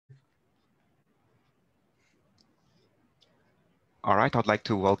All right, I'd like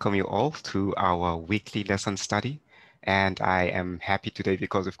to welcome you all to our weekly lesson study. And I am happy today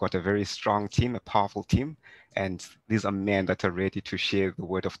because we've got a very strong team, a powerful team, and these are men that are ready to share the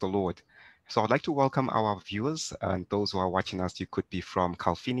word of the Lord. So I'd like to welcome our viewers and those who are watching us. You could be from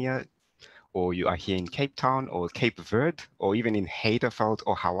Calvinia, or you are here in Cape Town or Cape Verde, or even in Hayterveld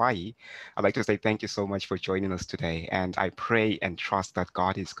or Hawaii, I'd like to say thank you so much for joining us today. And I pray and trust that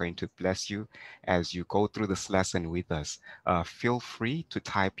God is going to bless you as you go through this lesson with us. Feel free to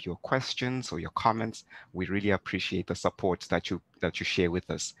type your questions or your comments. We really appreciate the support that you share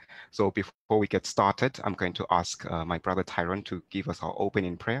with us. So before we get started, I'm going to ask my brother Tyrone to give us our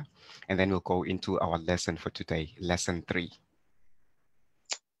opening prayer, and then we'll go into our lesson for today, lesson 3.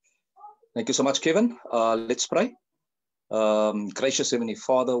 Thank you so much, Kevin. Let's pray. Gracious Heavenly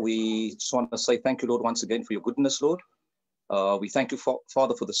Father, we just want to say thank you, Lord, once again for your goodness, Lord. We thank you,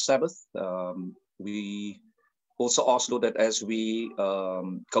 Father, for the Sabbath. We also ask, Lord, that as we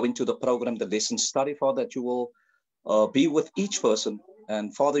go into the program, the lesson study, Father, that you will be with each person.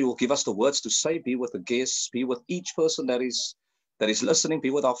 And Father, you will give us the words to say, be with the guests, be with each person that is listening, be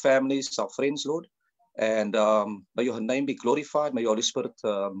with our families, our friends, Lord. And may your name be glorified. May your Holy Spirit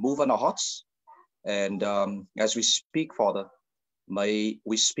move on our hearts. And as we speak, Father, may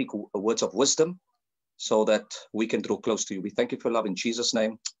we speak words of wisdom so that we can draw close to you. We thank you for love in Jesus'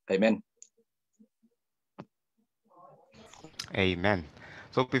 name. Amen. Amen.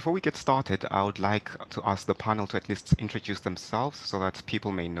 So before we get started, I would like to ask the panel to at least introduce themselves so that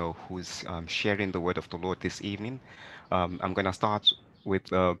people may know who's sharing the word of the Lord this evening. I'm going to start with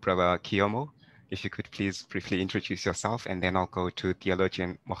Brother Kiyomo. If you could please briefly introduce yourself, and then I'll go to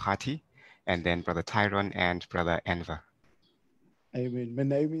Theologian Mohati, and then Brother Tyrone and Brother Enver. Amen. My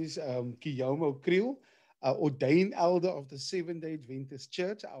name is Kiyomo Kriel, ordained elder of the Seventh-day Adventist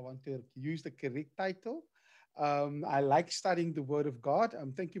Church. I want to use the correct title. I like studying the Word of God.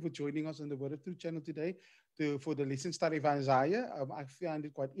 Thank you for joining us on the Word of Truth channel today for the lesson study of Isaiah. I find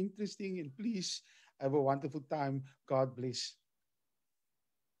it quite interesting, and please have a wonderful time. God bless.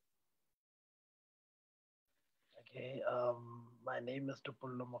 Okay, my name is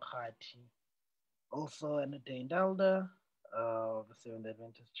Tupullo Mokhati, also an ordained elder of the Seventh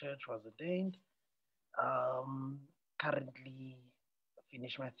Adventist Church, was ordained. Currently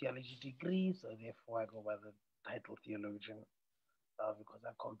finished my theology degree, so therefore I go by the title theologian because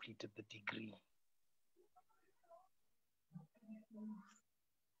I completed the degree.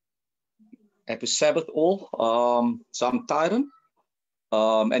 Happy Sabbath all. So I'm Tyrone.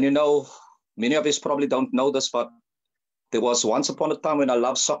 And you know, many of us probably don't know this, but there was once upon a time when I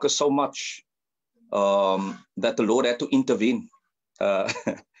loved soccer so much that the Lord had to intervene.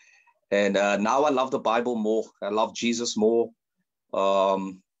 And now I love the Bible more. I love Jesus more. I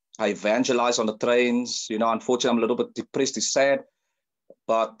evangelize on the trains. You know, unfortunately, I'm a little bit depressed. It's sad.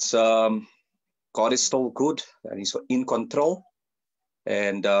 But God is still good, and He's in control.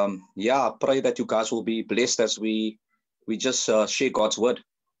 And yeah, I pray that you guys will be blessed as we just share God's word.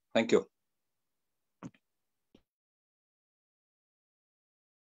 Thank you.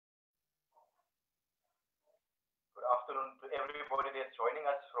 Good afternoon to everybody that's joining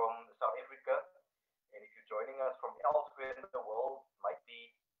us from South Africa. And if you're joining us from elsewhere in the world, might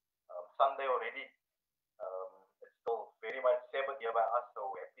be Sunday already. It's still very much Sabbath here by us,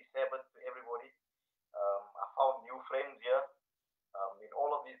 so happy Sabbath to everybody. I found new friends here. In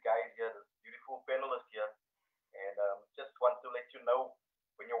all of these guys here, this beautiful panelists here. And just want to let you know,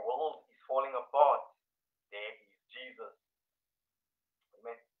 when your world is falling apart, there is Jesus.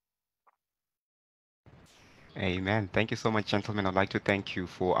 Amen. Amen. Thank you so much, gentlemen. I'd like to thank you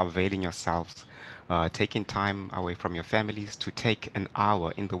for availing yourselves, taking time away from your families to take an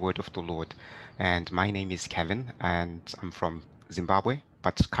hour in the word of the Lord. And my name is Kevin, and I'm from Zimbabwe,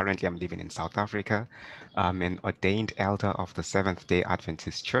 but currently I'm living in South Africa. I'm an ordained elder of the Seventh-day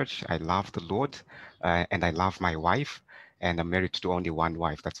Adventist Church. I love the Lord, and I love my wife, and I'm married to only one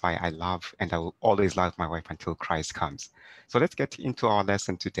wife. That's why I love, and I will always love my wife until Christ comes. So let's get into our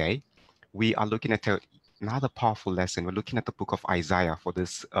lesson today. We are looking at another powerful lesson. We're looking at the book of Isaiah for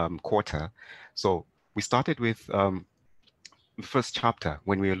this quarter. So we started with the first chapter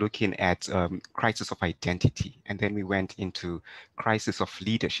when we were looking at crisis of identity, and then we went into crisis of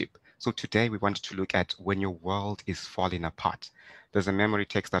leadership. So today we wanted to look at when your world is falling apart. There's a memory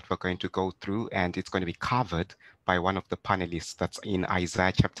text that we're going to go through, and it's going to be covered by one of the panelists. That's in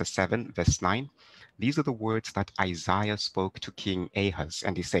Isaiah chapter 7, verse 9. These are the words that Isaiah spoke to King Ahaz,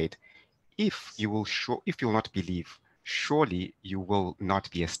 and he said, if you will not believe, surely you will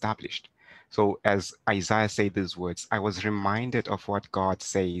not be established. So as Isaiah said these words, I was reminded of what God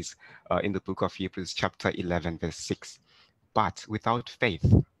says in the book of Hebrews chapter 11, verse 6. But without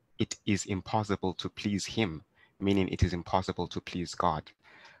faith, it is impossible to please him, meaning it is impossible to please God.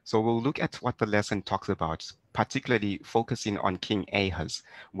 So we'll look at what the lesson talks about, particularly focusing on King Ahaz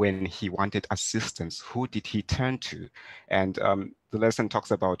when he wanted assistance. Who did he turn to? And the lesson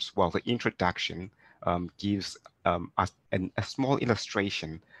talks about, well, the introduction gives us a small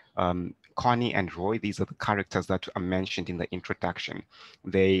illustration. Connie and Roy, these are the characters that are mentioned in the introduction.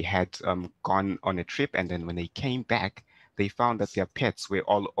 They had gone on a trip, and then when they came back, they found that their pets were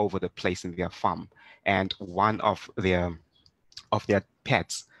all over the place in their farm. And one of their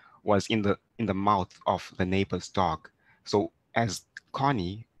pets was in the mouth of the neighbor's dog. So as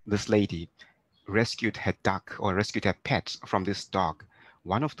Connie, this lady, rescued her duck or rescued her pet from this dog,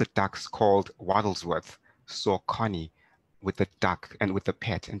 one of the ducks called Waddlesworth saw Connie with the duck and with the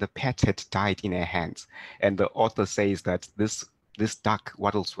pet, and the pet had died in her hands. And the author says that this duck,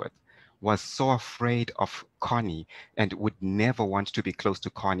 Waddlesworth, was so afraid of Connie and would never want to be close to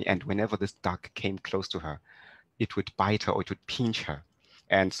Connie. And whenever this duck came close to her, it would bite her or it would pinch her.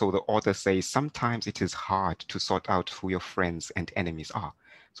 And so the author says sometimes it is hard to sort out who your friends and enemies are.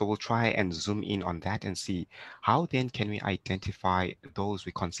 So we'll try and zoom in on that and see how then can we identify those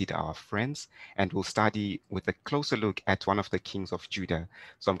we consider our friends. And we'll study with a closer look at one of the kings of Judah.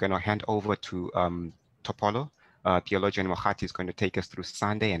 So I'm going to hand over to Topolo. Theologian Mohati is going to take us through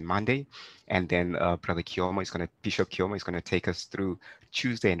Sunday and Monday. And then Bishop Kiomo is going to take us through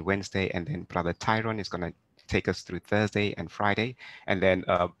Tuesday and Wednesday. And then Brother Tyrone is going to take us through Thursday and Friday. And then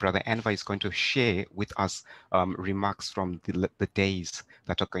Brother Anva is going to share with us remarks from the days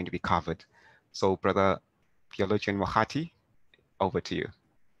that are going to be covered. So Brother Theologian Wahati, over to you.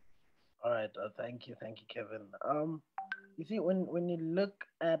 All right, thank you, Kevin. You see, when you look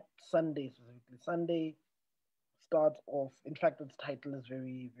at Sunday specifically, Sunday starts off. In fact, its title is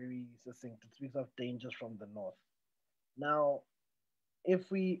very succinct. It speaks of dangers from the north. Now,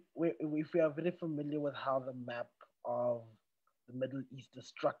 if we are very familiar with how the map of the Middle East is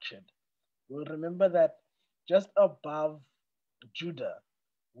structured, we'll remember that just above Judah,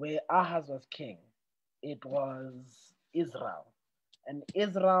 where Ahaz was king, it was Israel. And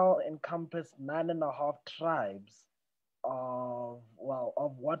Israel encompassed 9.5 tribes of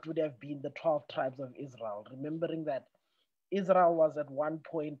what would have been the 12 tribes of Israel, remembering that Israel was at one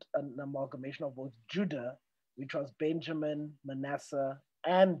point an amalgamation of both Judah, which was Benjamin, Manasseh,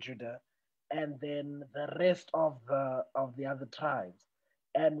 and Judah, and then the rest of the other tribes.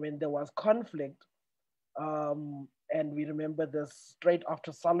 And when there was conflict, and we remember this straight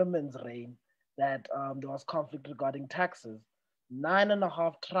after Solomon's reign, that there was conflict regarding taxes.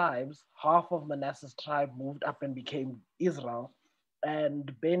 9.5 tribes, half of Manasseh's tribe moved up and became Israel,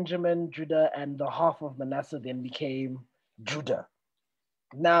 and Benjamin, Judah, and the half of Manasseh then became Judah.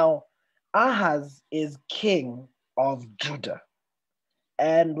 Now, Ahaz is king of Judah.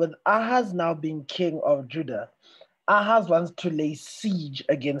 And with Ahaz now being king of Judah, Ahaz wants to lay siege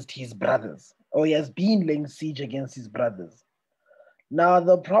against his brothers, or he has been laying siege against his brothers. Now,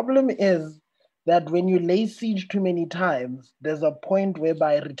 the problem is that when you lay siege too many times, there's a point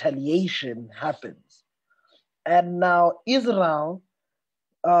whereby retaliation happens. And now Israel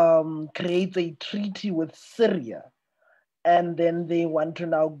creates a treaty with Syria, and then they want to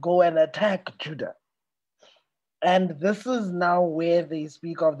now go and attack Judah. And this is now where they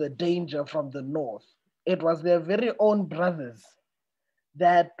speak of the danger from the north. It was their very own brothers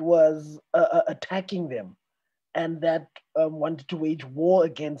that was attacking them and that wanted to wage war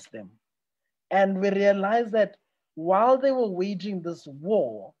against them. And we realized that while they were waging this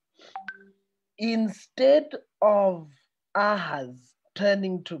war, instead of Ahaz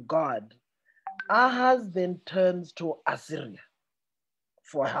turning to God, Ahaz then turns to Assyria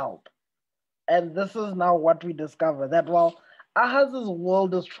for help. And this is now what we discover, that while Ahaz's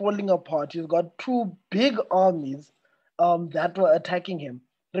world is falling apart, he's got two big armies that were attacking him.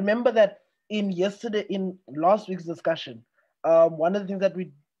 Remember that in last week's discussion, one of the things that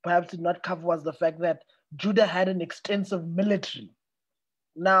we perhaps did not cover was the fact that Judah had an extensive military.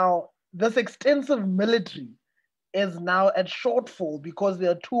 Now, this extensive military is now at shortfall because there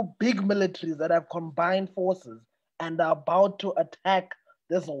are two big militaries that have combined forces and are about to attack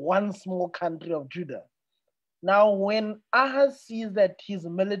this one small country of Judah. Now, when Ahaz sees that his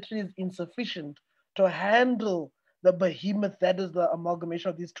military is insufficient to handle the behemoth that is the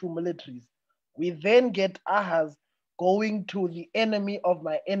amalgamation of these two militaries, we then get Ahaz going to the enemy of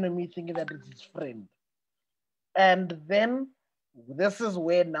my enemy, thinking that it's his friend. And then this is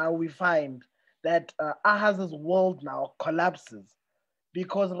where now we find that Ahaz's world now collapses,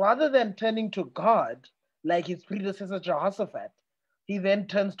 because rather than turning to God like his predecessor Jehoshaphat, he then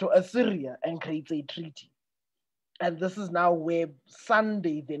turns to Assyria and creates a treaty. And this is now where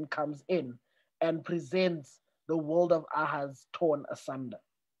Sunday then comes in and presents the world of Ahaz torn asunder.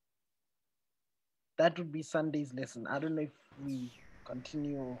 That would be Sunday's lesson. I don't know if we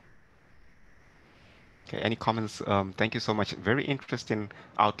continue. Okay, any comments? Thank you so much. Very interesting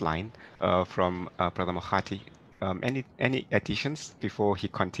outline from Brother Mohati. Any additions before he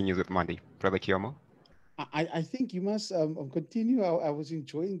continues with Monday? Brother Kiyomo? I think you must continue. I was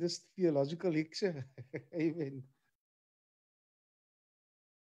enjoying this theological lecture. Amen.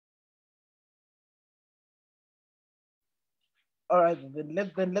 All right,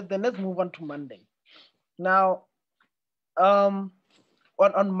 then let's move on to Monday. Now, on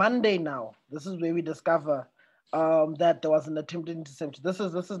Monday now, this is where we discover that there was an attempted interception. This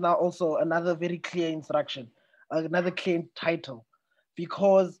is now also another very clear instruction, another clear title,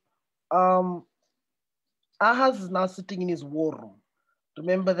 because um, Ahaz is now sitting in his war room.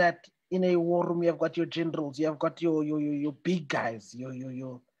 Remember that in a war room, you have got your generals, you have got your big guys,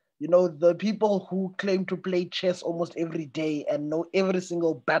 the people who claim to play chess almost every day and know every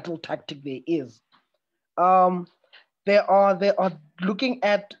single battle tactic there is. Um, they are looking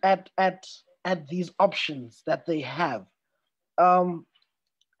at these options that they have,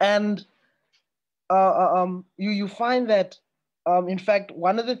 and you find that in fact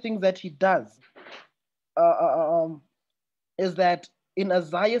one of the things that he does uh, uh, um, is that in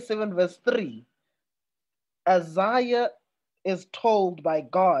Isaiah 7 verse 3, Isaiah is told by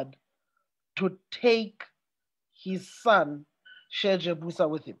God to take his son Shejabusa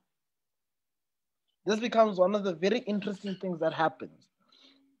with him. This becomes one of the very interesting things that happens,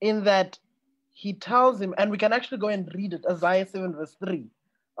 in that he tells him, and we can actually go and read it, Isaiah 7 verse 3,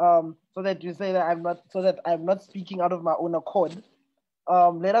 so that you say that I'm not speaking out of my own accord.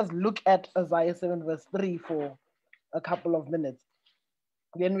 Let us look at Isaiah 7 verse 3 for a couple of minutes.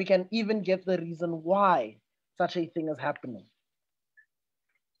 Then we can even get the reason why such a thing is happening.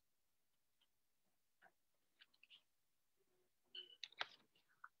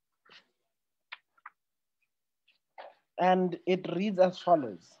 And it reads as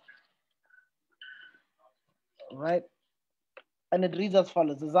follows, right? And it reads as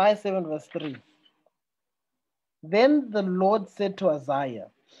follows, Isaiah 7 verse 3. Then the Lord said to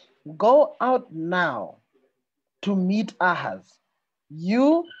Isaiah, go out now to meet Ahaz,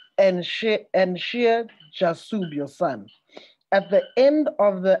 you and Shear Jasub your son, at the end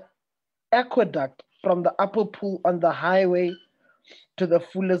of the aqueduct from the upper pool on the highway to the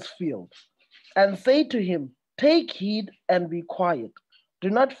fuller's field, and say to him, take heed and be quiet. Do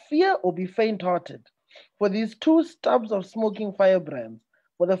not fear or be faint-hearted, for these two stubs of smoking firebrands,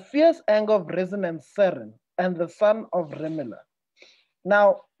 for the fierce anger of Rezin and Seren, and the son of Remela.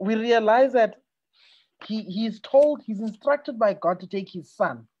 Now, we realize that he's instructed by God to take his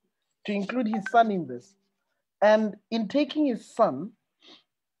son, to include his son in this. And in taking his son,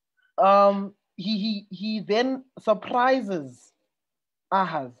 he then surprises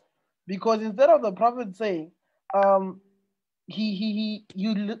Ahaz, because instead of the prophet saying, you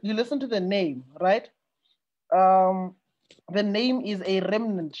listen to the name, right? The name is a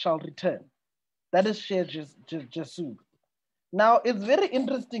remnant shall return. That is Shear Jasub. Now, it's very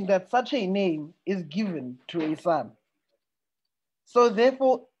interesting that such a name is given to a son. So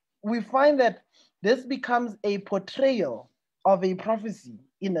therefore, we find that this becomes a portrayal of a prophecy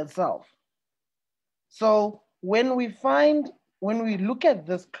in itself. So when we look at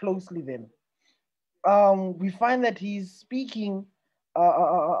this closely, then we find that he's speaking.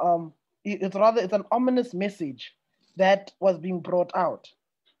 It's an ominous message that was being brought out,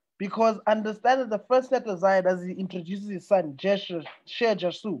 because understand that the first step Isaiah, as he introduces his son Shear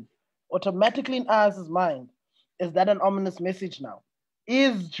Jasub, automatically in Ahaz's mind is that an ominous message now.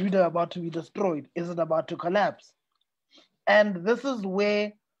 Is Judah about to be destroyed? Is it about to collapse? And this is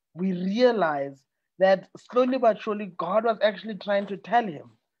where we realize that slowly but surely, God was actually trying to tell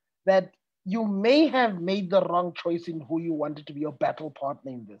him that you may have made the wrong choice in who you wanted to be your battle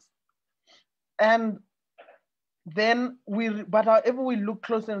partner in this. And then but however, we look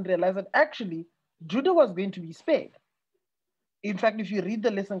closer and realize that actually Judah was going to be spared. In fact, if you read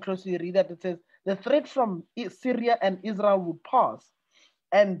the lesson closely, you read that it says the threat from Syria and Israel would pass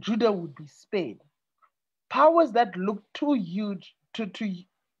and Judah would be spared. Powers that look too huge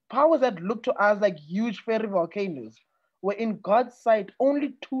powers that look to us like huge fiery volcanoes were in God's sight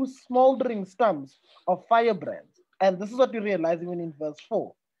only two smoldering stumps of firebrands. And this is what we realize even in verse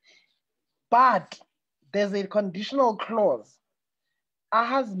 4. But there's a conditional clause.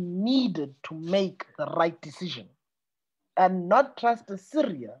 Ahaz needed to make the right decision and not trust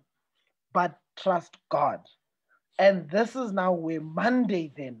Assyria, but trust God. And this is now where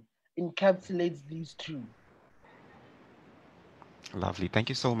Monday then encapsulates these two. Lovely. Thank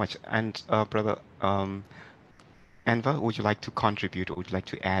you so much. And brother Enver, would you like to contribute or would you like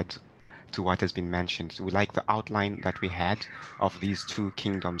to add to what has been mentioned? We like the outline that we had of these two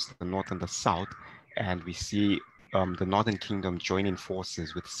kingdoms, the north and the south, and we see the northern kingdom joining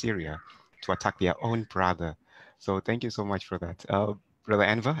forces with Syria to attack their own brother. So thank you so much for that, brother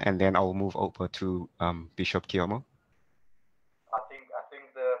Enver, and then I'll move over to Bishop Kiyomo. I think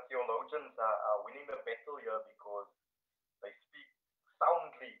the theologians are winning the battle here because they speak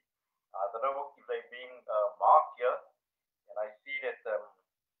soundly. I don't know if they're being marked here, and I see that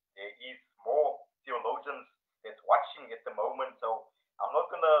there is more theologians that's watching at the moment. So I'm not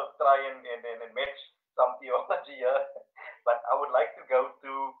gonna try and match some theology here, but I would like to go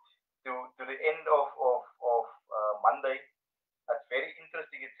to the end of Monday. That's very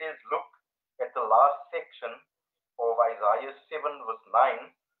interesting. It says, look at the last section of Isaiah 7 verse 9.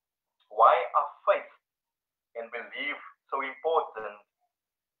 Why are faith and belief so important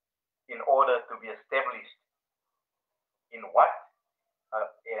in order to be established? In what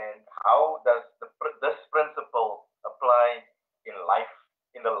and how does this principle apply in life,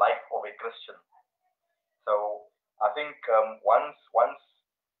 in the life of a Christian? So I think once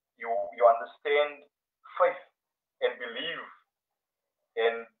you understand faith and believe,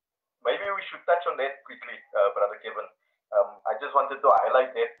 and maybe we should touch on that quickly, Brother Kevin. I just wanted to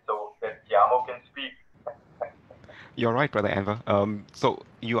highlight that so that Kiamo can speak. You're right, brother Enver. So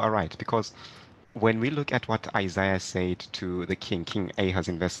you are right because when we look at what Isaiah said to the king, King Ahaz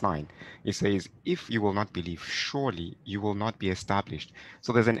in verse 9, he says, if you will not believe, surely you will not be established.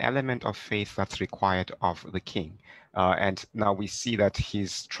 So there's an element of faith that's required of the king. And now we see that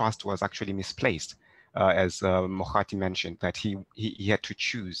his trust was actually misplaced, as Mohati mentioned, that he had to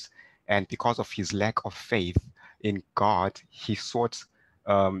choose. And because of his lack of faith in God, he sought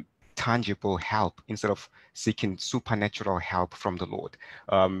tangible help instead of seeking supernatural help from the Lord.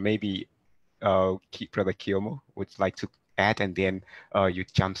 Maybe Brother Kiyomo would like to add, and then you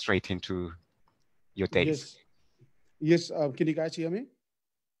jump straight into your days. Yes. Yes. Can you guys hear me?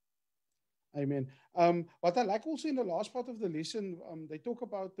 Amen. What I like also in the last part of the lesson, they talk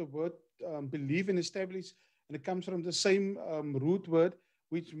about the word believe and establish, and it comes from the same root word,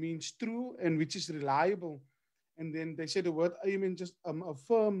 which means true and which is reliable. And then they say the word amen, just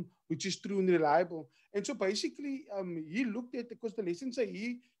affirm, which is true and reliable. And so basically, he looked at, because the lesson say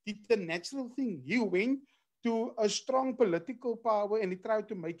he did the natural thing. He went to a strong political power and he tried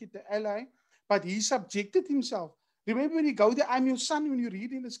to make it the ally, but he subjected himself. Remember when you go there, I'm your son, when you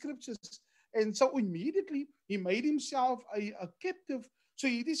read in the scriptures. And so immediately he made himself a captive. So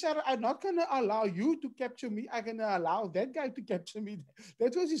he decided, I'm not going to allow you to capture me. I'm going to allow that guy to capture me.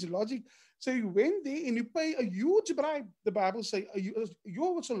 That was his logic. So he went there and he paid a huge bribe. The Bible says,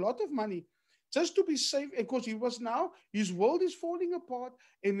 was a lot of money just to be safe. Because he was now, his world is falling apart.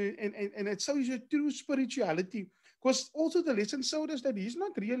 And it shows you true spirituality. Because also the lesson showed us that he's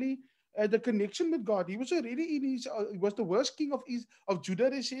not really the connection with God. He was already in his, he was the worst king of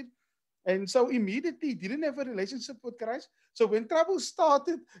Judah, they said. And so immediately he didn't have a relationship with Christ. So when trouble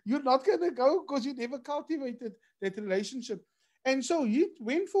started, you're not going to go because you never cultivated that relationship. And so he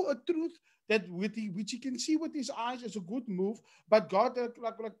went for a truth that which he can see with his eyes as a good move. But God,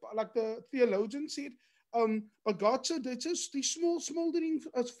 like the theologian said, but God said that just the small smoldering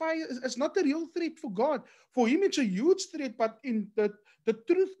fire is not a real threat for God. For him, it's a huge threat. But in the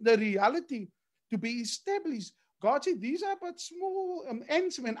truth, the reality to be established, God said, these are but small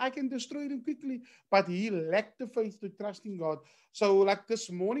ants, man. I can destroy them quickly. But he lacked the faith to trust in God. So, like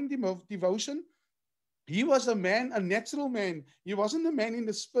this morning devotion, he was a man, a natural man. He wasn't a man in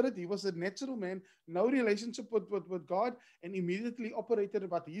the spirit. He was a natural man, no relationship with God, and immediately operated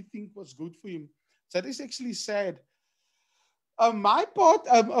what he think was good for him. So that is actually sad. My part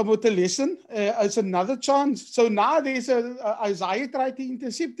about the lesson is another chance. So now there's Isaiah tried to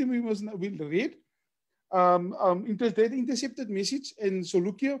intercept him. We read intercepted message. And so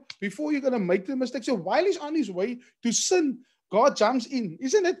look here, before you're going to make the mistake. So while he's on his way to sin, God jumps in.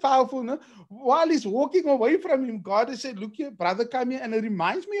 Isn't it powerful? No? While he's walking away from him, God has said, look here, brother, come here. And it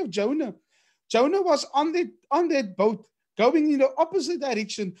reminds me of Jonah. Jonah was on that boat going in the opposite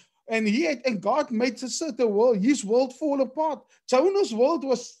direction. And God made the world, his world fall apart. Jonah's world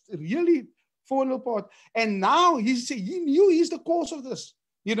was really fall apart. And now he knew he's the cause of this.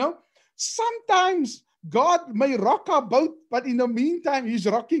 You know, sometimes God may rock our boat, but in the meantime, he's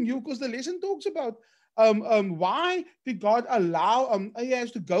rocking you, because the lesson talks about why did God allow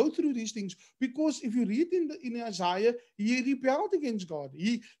Ahaz to go through these things? Because if you read in Isaiah, he rebelled against God.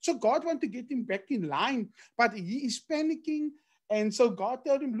 So God wanted to get him back in line, but he is panicking. And so God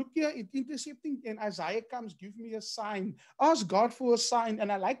told him, look here, it's intercepting. And Isaiah comes, give me a sign. Ask God for a sign. And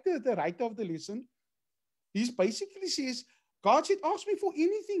I like the writer of the lesson. He basically says, God said, ask me for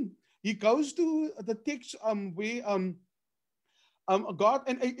anything. He goes to the text where God,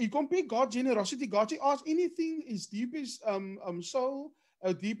 and he compared God's generosity. God said, ask anything as deep as soul,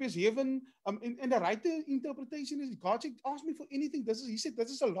 deep as heaven. And the writer interpretation is God said, ask me for anything. He said,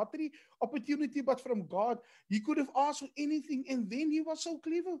 this is a lottery opportunity, but from God, he could have asked for anything. And then he was so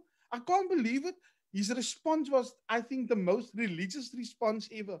clever. I can't believe it. His response was, I think, the most religious response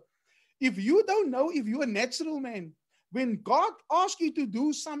ever. If you don't know if you're a natural man, when God asks you to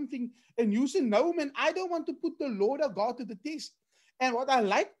do something and you say, no, man, I don't want to put the Lord of God to the test. And what I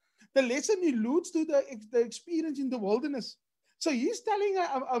like, the lesson alludes to the experience in the wilderness. So he's telling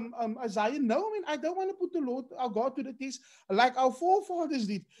Isaiah, no, man, I don't want to put the Lord our God to the test like our forefathers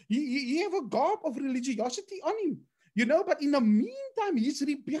did. He have a garb of religiosity on him, but in the meantime, he's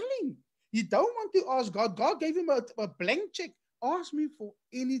rebelling. He don't want to ask God. God gave him a blank check. Ask me for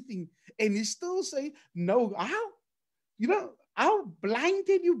anything. And he still say, no. How blind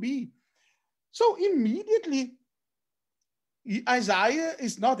can you be? So immediately, Isaiah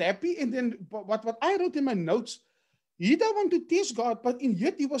is not happy. And then what I wrote in my notes, he didn't want to test God, but in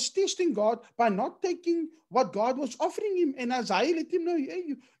yet he was testing God by not taking what God was offering him. And Isaiah let him know,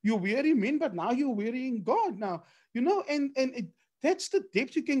 hey, you're wearing men, but now you're wearing God now. That's the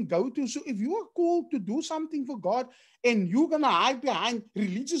depth you can go to. So if you are called to do something for God and you're going to hide behind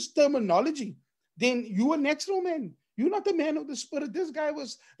religious terminology, then you're a natural man. You're not a man of the Spirit. This guy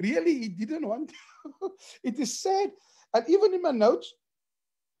was really, he didn't want to. It is sad. And even in my notes,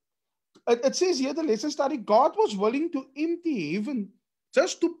 it says here, the lesson study, God was willing to empty heaven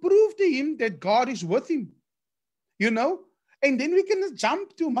just to prove to him that God is with him. And then we can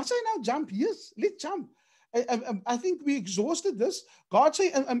jump to, must I now jump? Yes, let's jump. I think we exhausted this. God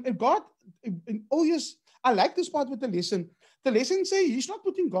say, God, oh yes, I like this part with the lesson. The lesson say he's not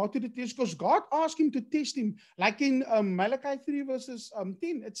putting God to the test because God asked him to test him. Like in Malachi 3 verses 10,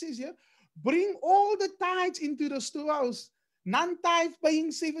 it says here, bring all the tithes into the storehouse. None tithe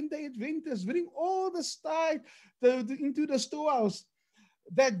paying Seventh-day Adventists. Bring all the tithe into the storehouse,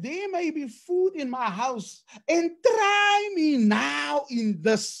 that there may be food in my house, and try me now in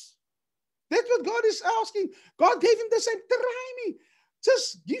this. That's what God is asking. God gave him the same, try me.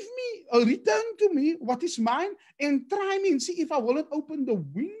 Just give me, or return to me what is mine, and try me and see if I will not open the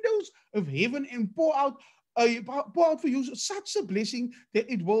windows of heaven and pour out for you such a blessing that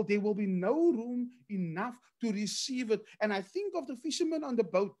there will be no room enough to receive it. And I think of the fishermen on the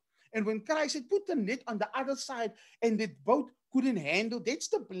boat. And when Christ said, put the net on the other side, and the boat couldn't handle, that's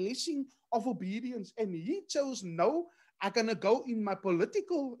the blessing of obedience. And he chose, no, I'm going to go in my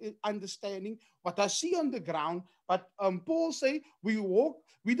political understanding, what I see on the ground. But Paul say, we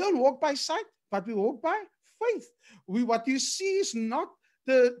don't walk by sight, but we walk by faith. What you see is not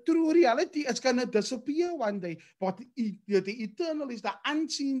the true reality. It's going to disappear one day. But the eternal is the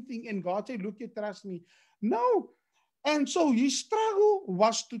unseen thing. And God said, look, you trust me. No. And so his struggle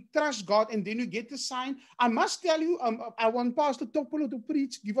was to trust God, and then you get the sign. I must tell you, I want Pastor Topolo to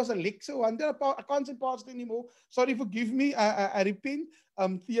preach, give us a lecture one day. I can't say Pastor anymore. Sorry, forgive me. I repent.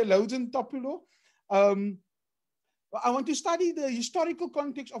 Theologian Topolo. I want to study the historical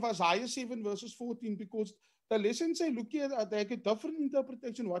context of Isaiah 7 verses 14, because the lesson say, look here, they get different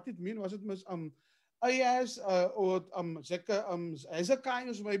interpretation. What it means, was it Ahaz or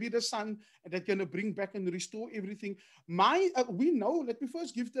Hezekiah, maybe the son, and that can bring back and restore everything. We know, let me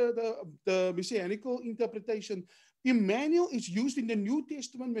first give the messianical interpretation. Emmanuel is used in the New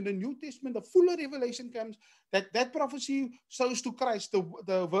Testament. When the New Testament, the fuller revelation comes, that prophecy shows to Christ.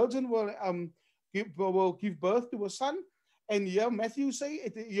 The virgin will give birth to a son. And here Matthew say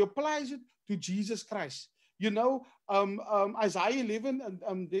he applies it to Jesus Christ. Isaiah 11,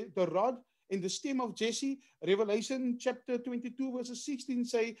 the rod in the stem of Jesse. Revelation chapter 22 verses 16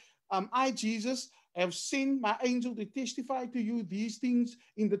 say, I, Jesus, have sent my angel to testify to you these things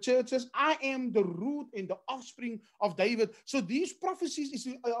in the churches. I am the root and the offspring of David. So these prophecies is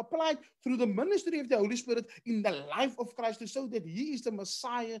applied through the ministry of the Holy Spirit in the life of Christ to show that he is the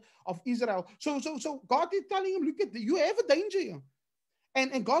Messiah of Israel. So God is telling him, look at you have a danger here.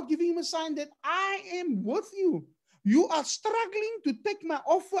 And God giving him a sign that I am with you. You are struggling to take my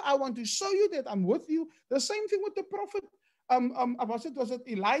offer. I want to show you that I'm with you. The same thing with the prophet. Was it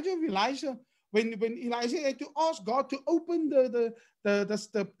Elijah or Elisha? When Elijah had to ask God to open the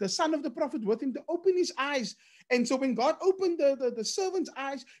son of the prophet with him, to open his eyes. And so when God opened the servant's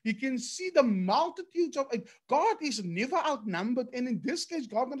eyes, you can see the multitudes of God is never outnumbered. And in this case,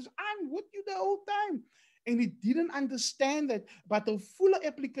 God says, I'm with you the whole time. And he didn't understand that. But the fuller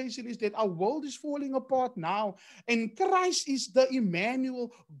application is that our world is falling apart now. And Christ is the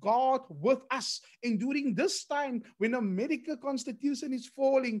Emmanuel, God with us. And during this time, when American constitution is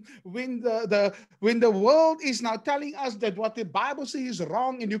falling, when the world is now telling us that what the Bible says is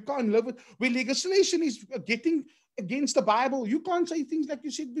wrong and you can't live it, when legislation is getting against the Bible, you can't say things like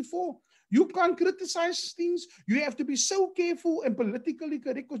you said before. You can't criticize things. You have to be so careful and politically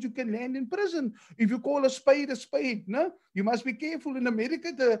correct because you can land in prison if you call a spade a spade. No, you must be careful. In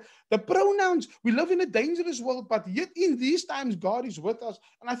America, the pronouns. We live in a dangerous world, but yet in these times, God is with us.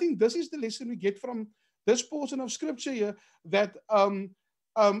 And I think this is the lesson we get from this portion of scripture here, that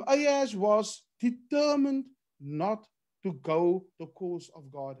Ahaz was determined not to go the course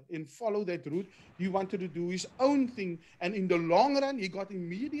of God and follow that route. He wanted to do his own thing. And in the long run, he got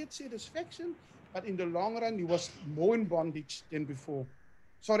immediate satisfaction. But in the long run, he was more in bondage than before.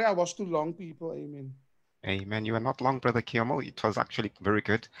 Sorry, I was too long, people. Amen. Amen. You are not long, Brother Kiyomo. It was actually very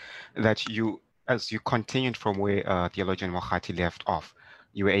good that you, as you continued from where theologian Mohati left off,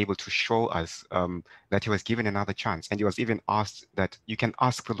 you were able to show us that he was given another chance. And he was even asked that you can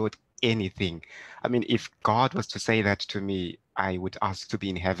ask the Lord anything. I mean, if God was to say that to me, I would ask to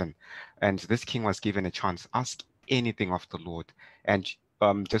be in heaven. And this king was given a chance. Ask anything of the Lord. And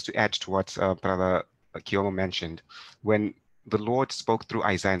just to add to what Brother Kiyomo mentioned, when the Lord spoke through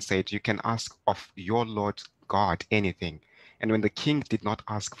Isaiah and said, you can ask of your Lord God anything. And when the king did not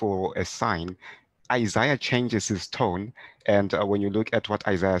ask for a sign, Isaiah changes his tone. And when you look at what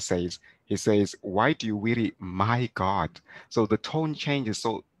Isaiah says, he says, why do you weary my God? So the tone changes.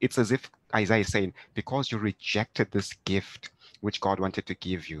 So it's as if Isaiah is saying, because you rejected this gift which God wanted to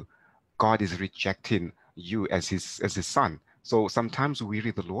give you, God is rejecting you as his son. So sometimes we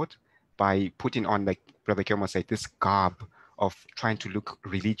weary the Lord by putting on, like Brother Kilmer said, this garb of trying to look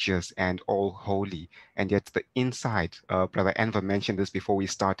religious and all holy. And yet the inside, Brother Enver mentioned this before we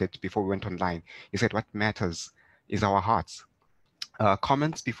started, before we went online. He said, what matters is our hearts.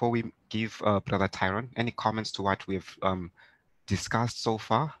 Comments before we give Brother Tyron? Any comments to what we've discussed so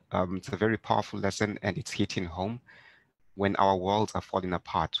far? It's a very powerful lesson and it's hitting home. When our worlds are falling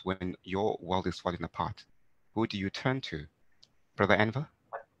apart, when your world is falling apart, who do you turn to? Brother Enver?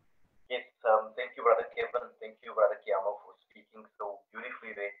 Yes, thank you, Brother Kevin. Thank you, Brother Kiamo, for speaking so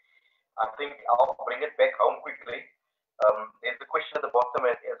beautifully there. I think I'll bring it back home quickly. There's a question at the bottom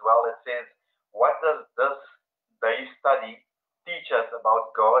as well that says, what does this day study teach us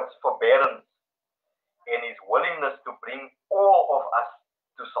about God's forbearance and his willingness to bring all of us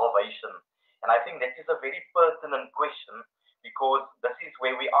to salvation? And I think that is a very pertinent question because this is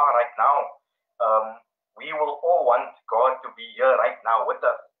where we are right now. We will all want God to be here right now with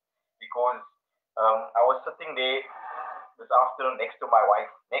us because I was sitting there this afternoon next to my wife,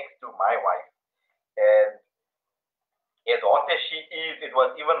 and as hot as she is, it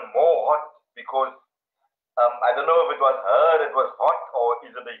was even more hot because I don't know if it was her, it was hot, or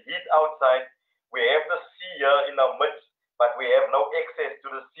is it the heat outside? We have the sea here in our midst, but we have no access to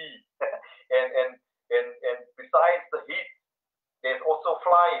the sea. and besides the heat, there's also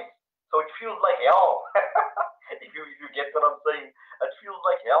flies. So it feels like hell. if you get what I'm saying, it feels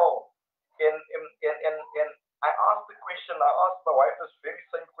like hell. And I asked the question, I asked my wife this very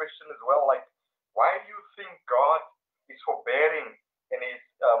same question as well, like, why do you think God is forbearing and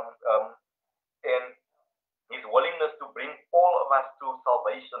and his willingness to bring all of us to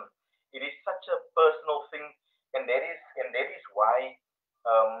salvation? It is such a personal thing, and that is why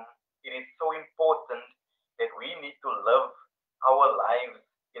it is so important that we need to live our lives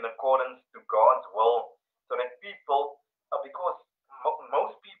in accordance to God's will, so that people, because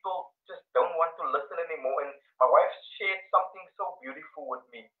most people just don't want to listen anymore. And my wife shared something so beautiful with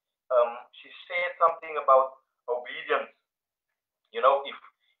me. She shared something about obedience. You know, if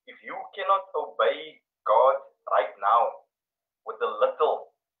you cannot obey God right now with the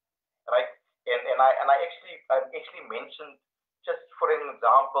little, right? And I actually mentioned, just for an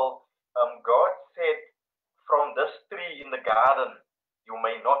example, God said, from this tree in the garden you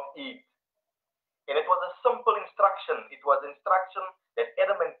may not eat. And it was a simple instruction. It was instruction that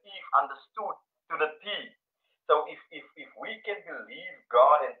Adam and Eve understood to the T. So if we can believe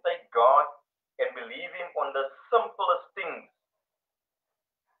God and take God and believe him on the simplest things,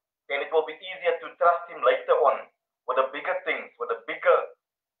 then it will be easier to trust him later on with the bigger things, But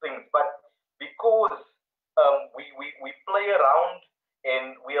because we play around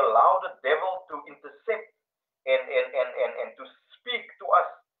and we allow the devil to intercept and to speak to us,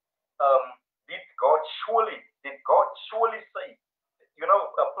 did God surely say,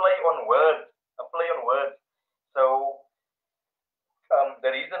 a play on words, So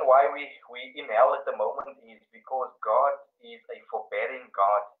the reason why we in hell at the moment is because God is a forbearing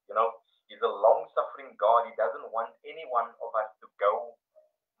God. He's a long-suffering God. He doesn't want any one of us to go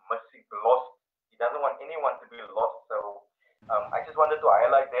missing, lost. He doesn't want anyone to be lost. So I just wanted to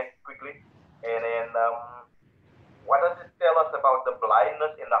highlight that quickly. And then what does it tell us about the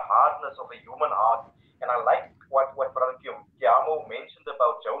blindness and the hardness of a human heart? And I like what Brother Kiamo mentioned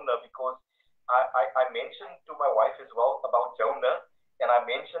about Jonah, because I mentioned to my wife as well about Jonah, and I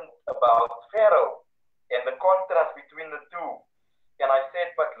mentioned about Pharaoh and the contrast between the two. And I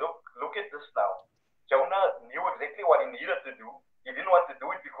said, but look at this now. Jonah knew exactly what he needed to do. He didn't want to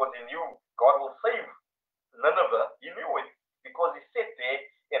do it because he knew God will save Nineveh. He knew it because he sat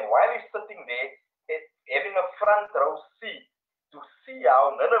there, and while he's sitting there, having a front row seat to see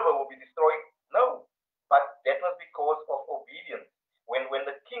how Nineveh will be destroyed? No. But that was because of obedience. When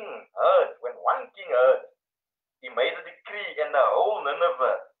the king heard, when one king heard, he made a decree and the whole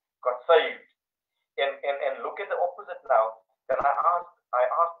Nineveh got saved. And look at the opposite now. Then I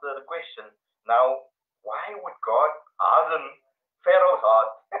asked the question, now, why would God harden Pharaoh's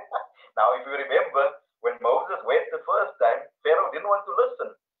heart? Now, if you remember, when Moses went the first time, Pharaoh didn't want to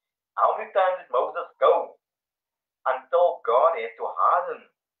listen. How many times did Moses go until God had to harden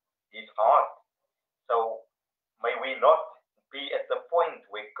his heart? So may we not be at the point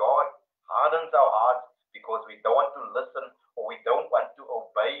where God hardens our hearts because we don't want to listen or we don't want to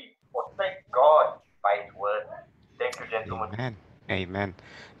obey or take God by his word. Thank you, gentlemen. Amen. Amen.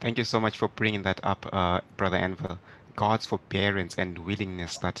 Thank you so much for bringing that up, Brother Enver. God's forbearance and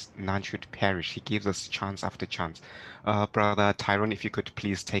willingness that none should perish. He gives us chance after chance. Brother Tyrone, if you could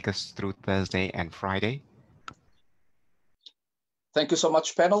please take us through Thursday and Friday. Thank you so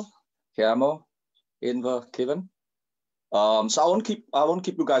much, panel. Kiamo, Enver, Kevin. So I won't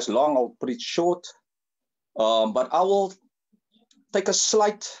keep you guys long. I'll put it short. But I will take a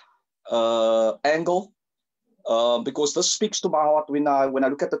slight angle because this speaks to my heart. When I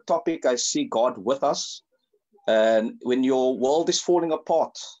look at the topic, I see God with us. And when your world is falling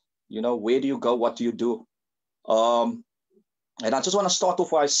apart, where do you go? What do you do? And I just want to start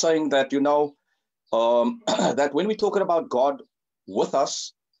off by saying that, that when we're talking about God with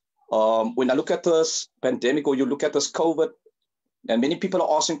us, when I look at this pandemic or you look at this COVID, and many people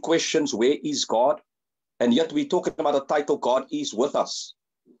are asking questions, where is God? And yet we're talking about the title, God is with us.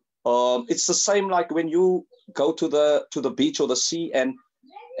 It's the same like when you go to the beach or the sea, and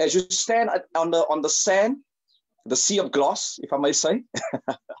as you stand on the sand, the sea of glass, if I may say,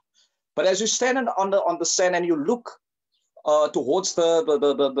 but as you stand on the sand and you look towards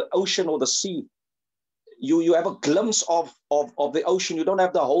the ocean or the sea, you have a glimpse of the ocean. You don't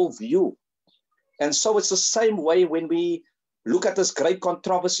have the whole view. And so it's the same way when we look at this great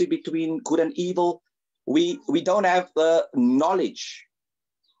controversy between good and evil. We don't have the knowledge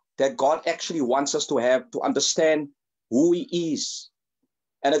that God actually wants us to have to understand who he is.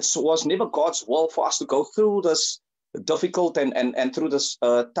 And it was never God's will for us to go through this difficult and through this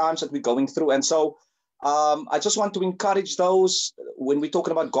times that we're going through. And so I just want to encourage those, when we're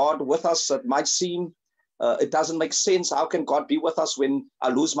talking about God with us, it might seem it doesn't make sense. How can God be with us when I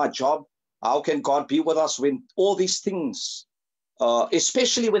lose my job? How can God be with us when all these things,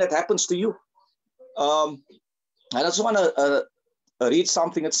 especially when it happens to you? I just want to read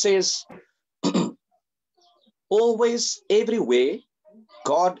something. It says, always, everywhere,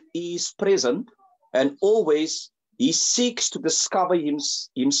 God is present, and always he seeks to discover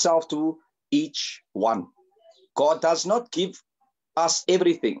himself to each one. God does not give us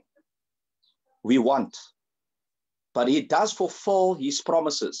everything we want, but he does fulfill his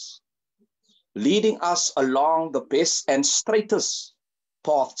promises, leading us along the best and straightest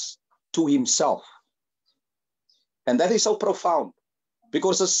paths to himself. And that is so profound,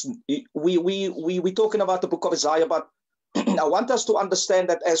 because we're talking about the book of Isaiah, but I want us to understand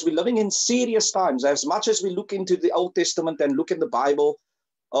that as we're living in serious times, as much as we look into the Old Testament and look in the Bible,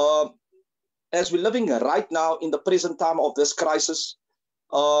 as we're living right now in the present time of this crisis,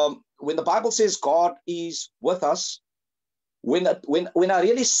 when the Bible says God is with us, when I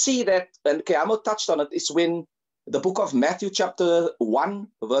really see that, and Keamo touched on it, is when the book of Matthew chapter 1,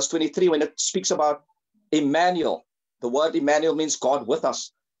 verse 23, when it speaks about Emmanuel. The word Emmanuel means God with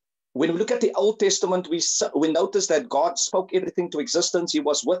us. When we look at the Old Testament, we notice that God spoke everything to existence. He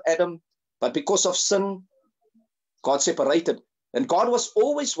was with Adam, but because of sin, God separated. And God was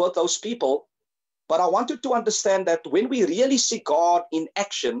always with those people. But I want you to understand that when we really see God in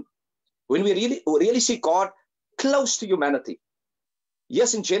action, when we really see God close to humanity.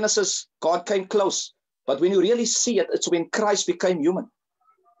 Yes, in Genesis, God came close. But when you really see it, it's when Christ became human.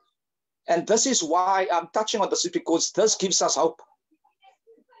 And this is why I'm touching on this, because this gives us hope.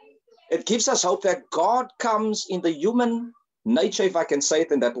 It gives us hope that God comes in the human nature, if I can say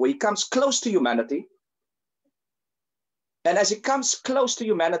it in that way. He comes close to humanity. And as he comes close to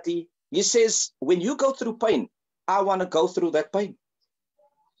humanity, he says, when you go through pain, I want to go through that pain.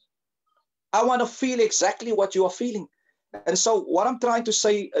 I want to feel exactly what you are feeling. And so what I'm trying to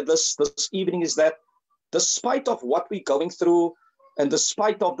say this evening is that despite of what we're going through and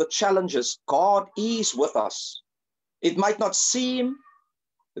despite of the challenges, God is with us. It might not seem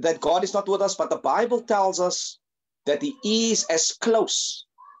that God is not with us, but the Bible tells us that he is as close.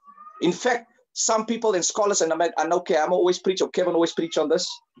 In fact, some people and scholars, and I know I'm always preach, or Kevin always preach on this,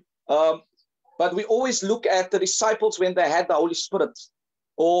 but we always look at the disciples when they had the Holy Spirit.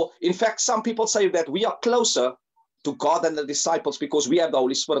 Or in fact, some people say that we are closer to God than the disciples because we have the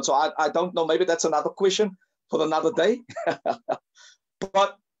Holy Spirit. So I don't know, maybe that's another question for another day.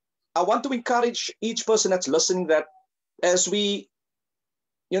 But I want to encourage each person that's listening that as we,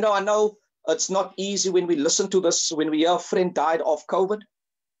 I know it's not easy when we listen to this, when we hear a friend died of COVID.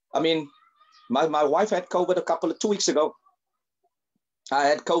 I mean, my wife had COVID 2 weeks ago. I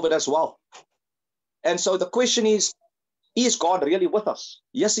had COVID as well. And so the question is God really with us?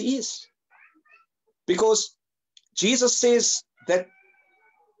 Yes, he is. Because Jesus says that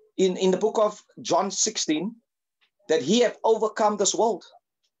in the book of John 16, that he have overcome this world.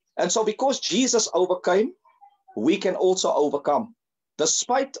 And so because Jesus overcame, we can also overcome,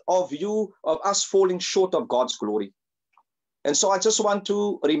 despite of us falling short of God's glory. And so I just want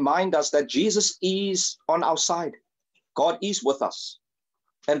to remind us that Jesus is on our side. God is with us.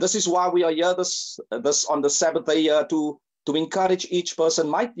 And this is why we are here this on the Sabbath day to encourage each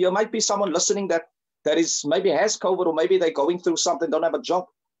person. There might be someone listening that is maybe has COVID, or maybe they're going through something, don't have a job.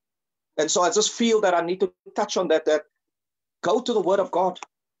 And so I just feel that I need to touch on that go to the Word of God.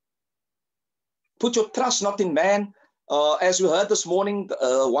 Put your trust not in man. As we heard this morning,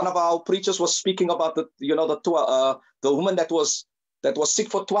 one of our preachers was speaking about the woman that was sick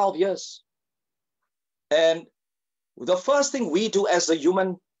for 12 years. And the first thing we do as a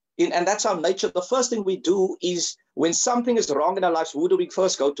human, and that's our nature, the first thing we do is when something is wrong in our lives, who do we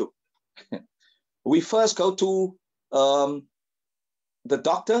first go to? We first go to the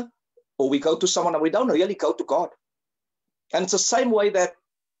doctor, or we go to someone, and we don't really go to God. And it's the same way that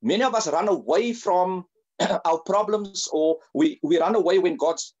many of us run away from our problems, or we run away when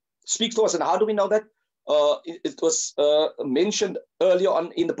God speaks to us. And how do we know that? It was mentioned earlier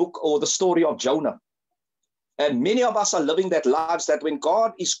on in the book, or the story of Jonah. And many of us are living that lives that when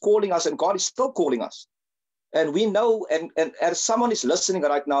God is calling us, and God is still calling us, and we know, and as someone is listening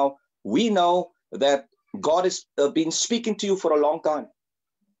right now, we know that God has been speaking to you for a long time.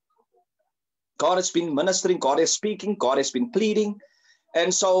 God has been ministering, God is speaking, God has been pleading.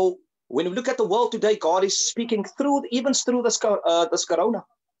 And so when we look at the world today, God is speaking even through this corona.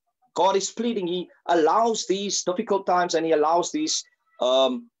 God is pleading. He allows these difficult times, and he allows these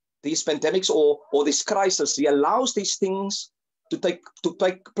pandemics or this crisis. He allows these things to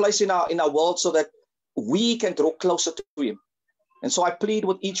take place in our world so that we can draw closer to him. And so I plead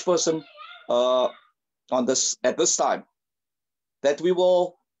with each person at this time that we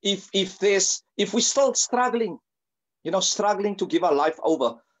will, if we're still struggling to give our life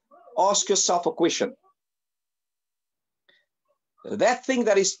over, ask yourself a question. That thing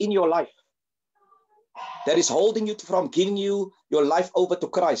that is in your life, that is holding you from giving your life over to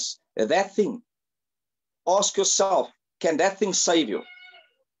Christ, that thing, ask yourself, can that thing save you?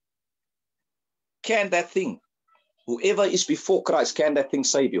 Can that thing, whoever is before Christ, can that thing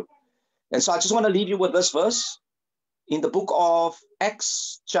save you? And so I just want to leave you with this verse in the book of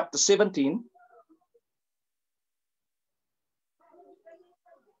Acts chapter 17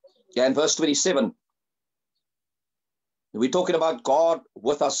 and verse 27. We're talking about God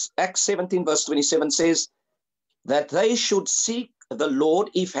with us. Acts 17 verse 27 says that they should seek the Lord,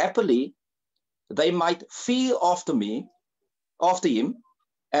 if happily they might feel after him,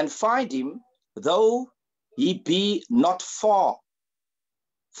 and find him, though he be not far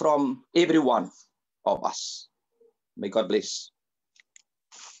from every one of us. May God bless.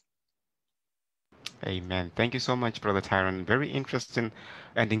 Amen. Thank you so much, Brother Tyron. Very interesting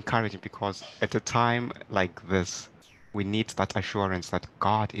and encouraging, because at a time like this, we need that assurance that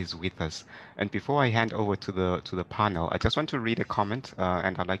God is with us. And before I hand over to the panel, I just want to read a comment,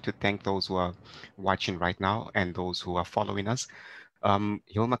 and I'd like to thank those who are watching right now and those who are following us.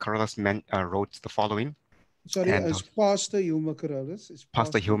 Hilma Carolus wrote the following. Sorry, And it's Pastor Hilma Carolus. It's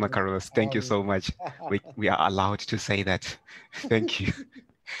Pastor Hilma Hilma. Carolus, thank you Oh, so much. We are allowed to say that. Thank you.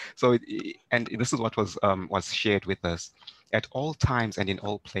 So, and this is what was shared with us. At all times and in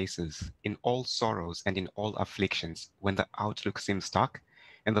all places, in all sorrows and in all afflictions, when the outlook seems dark,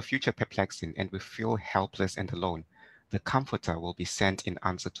 and the future perplexing, and we feel helpless and alone, the Comforter will be sent in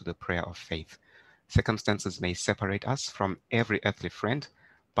answer to the prayer of faith. Circumstances may separate us from every earthly friend,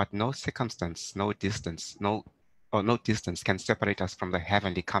 but no circumstance, no distance can separate us from the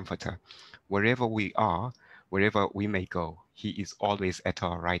heavenly Comforter. Wherever we are, wherever we may go, He is always at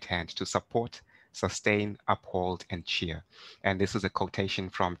our right hand to support, sustain, uphold, and cheer. And this is a quotation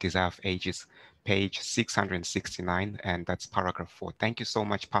from Desire of Ages, page 669, and that's paragraph 4. Thank you so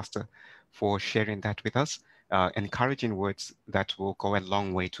much, Pastor, for sharing that with us. Encouraging words that will go a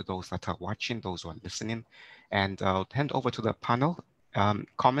long way to those that are watching, those who are listening. And I'll hand over to the panel.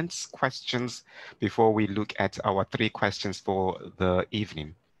 Comments, questions before we look at our 3 questions for the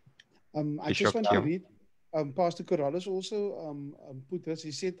evening. I just Bishop want to Kiam. read. Pastor Corrales also put this.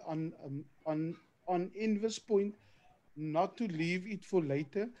 He said on Enver's point, not to leave it for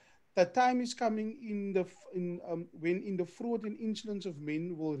later. The time is coming when in the fraud and insolence of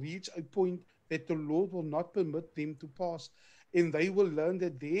men will reach a point that the Lord will not permit them to pass, and they will learn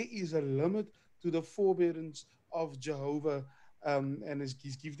that there is a limit to the forbearance of Jehovah. And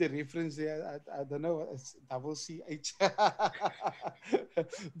he's give the reference there. I don't know. It's double CH.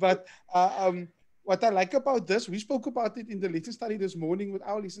 But what I like about this, we spoke about it in the lesson study this morning with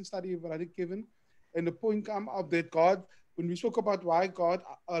our lesson study of Brother Kevin, and the point come up that God, when we spoke about why God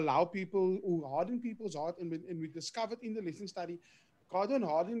allow people who harden people's heart, and we discovered in the lesson study, God don't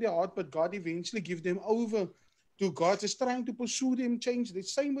harden their heart, but God eventually give them over to God, just trying to pursue them, change. The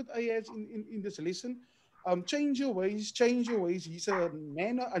same with Ahaz in this lesson. Change your ways, change your ways. He's a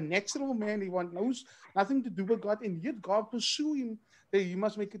man, a natural man. He knows nothing to do with God, and yet God pursue him. That he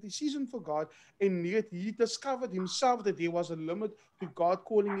must make a decision for God, and yet he discovered himself that there was a limit to God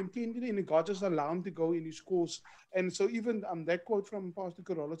calling him tenderly, and God just allowed him to go in his course. And so even that quote from Pastor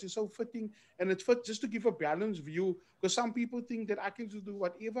Carolus is so fitting, and it fits just to give a balanced view, because some people think that I can just do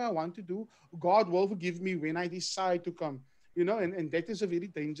whatever I want to do. God will forgive me when I decide to come, and that is a very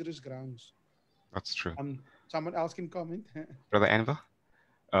dangerous grounds. That's true. Someone else can comment. Brother Anva,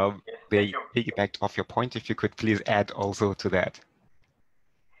 Yes, thank they you. piggybacked off your point. If you could please add also to that.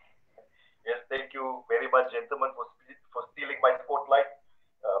 Yes, thank you very much, gentlemen, for stealing my spotlight.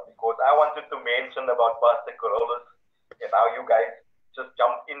 Because I wanted to mention about Pastor Carolus and how you guys just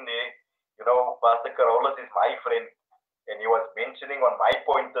jumped in there. You know, Pastor Carolus is my friend, and he was mentioning on my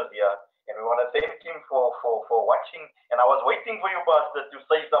pointers here. And we want to thank him for watching. And I was waiting for you, Pastor, to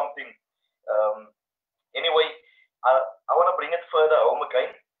say something. Anyway, I want to bring it further home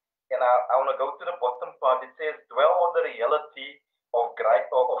again. And I want to go to the bottom part. It says, dwell on the reality of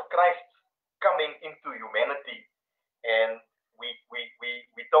Christ coming into humanity. And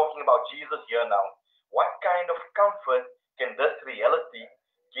we're talking about Jesus here now. What kind of comfort can this reality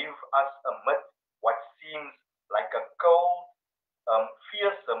give us amid what seems like a cold,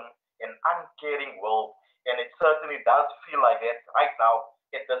 fearsome, and uncaring world? And it certainly does feel like that right now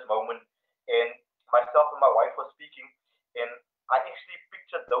at this moment. And myself and my wife were speaking, and I actually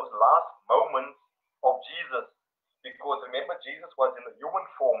pictured those last moments of Jesus, because remember, Jesus was in a human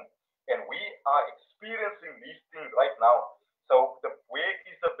form, and we are experiencing these things right now. So, where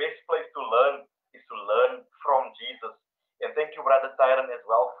is the best place to learn is to learn from Jesus. And thank you, Brother Tyron, as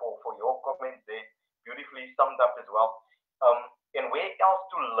well for your comments there, beautifully summed up as well. And where else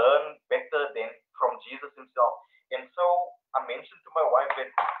to learn better than from Jesus himself? And so I mentioned to my wife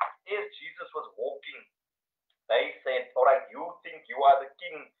that as Jesus was walking, they said, all right, you think you are the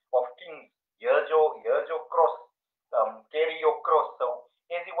king of kings. Here's your cross. Carry your cross. So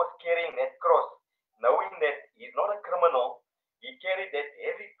as he was carrying that cross, knowing that he's not a criminal, he carried that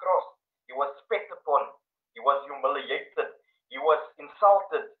heavy cross. He was spat upon. He was humiliated. He was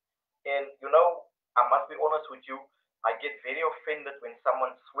insulted. And I must be honest with you, I get very offended when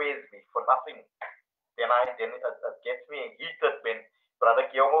someone swears me for nothing. Then it gets me heated when Brother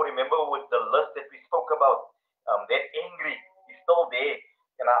Kiyomo, remember with the list that we spoke about, that angry is still there.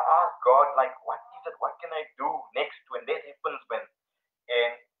 And I ask God, like, what is it? What can I do next when that happens, man?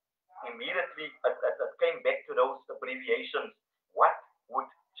 And immediately it came back to those abbreviations. What would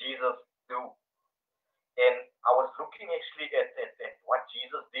Jesus do? And I was looking actually at what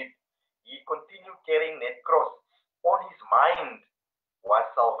Jesus did. He continued carrying that cross. On his mind was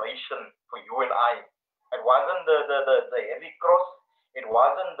salvation for you and I. It wasn't the heavy cross. It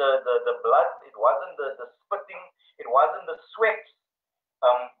wasn't the blood. It wasn't the spitting. It wasn't the sweat.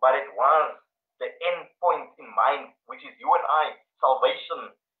 But it was the end point in mind, which is you and I,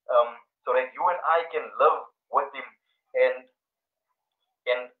 salvation, so that you and I can live with him. And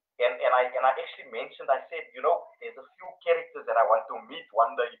and and I actually mentioned, I said, there's a few characters that I want to meet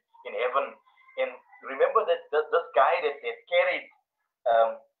one day in heaven. And remember that this guy that carried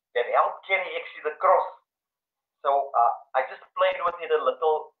that helped carry actually the cross. So I just played with it a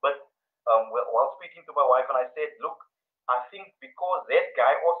little bit while speaking to my wife, and I said, look, I think because that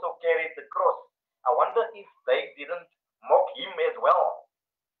guy also carried the cross, I wonder if they didn't mock him as well,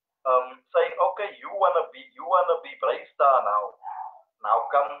 saying, okay, you wanna be brave star now. Now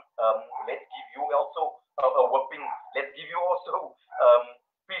come, let's give you also a whipping. Let's give you also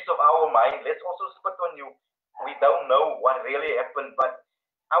peace of our mind. Let's also spit on you. We don't know what really happened, but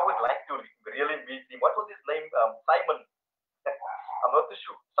I would like to really meet him. What was his name? Simon. I'm not too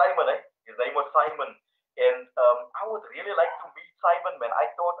sure. Simon, eh? His name was Simon. And I would really like to meet Simon, man.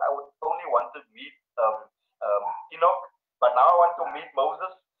 I thought I would only want to meet Enoch, but now I want to meet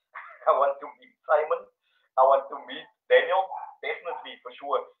Moses. I want to meet Simon. I want to meet Daniel. Definitely, for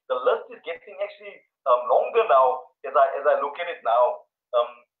sure. The list is getting actually longer now as I look at it now.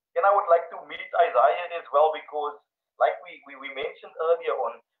 Um, and I would like to meet Isaiah as well because, like we mentioned earlier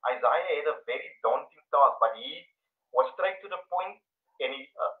on, Isaiah had a very daunting task, but he was straight to the point. And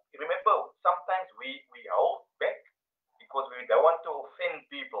remember, sometimes we hold back because we don't want to offend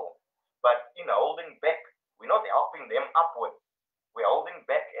people. But in holding back, we're not helping them upward. We're holding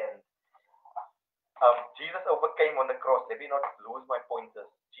back, and Jesus overcame on the cross. Let me not lose my pointers.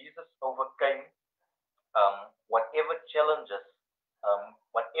 Jesus overcame whatever challenges,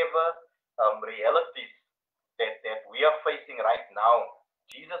 whatever realities that we are facing right now.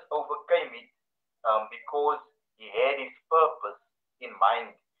 Jesus overcame it because he had his purpose in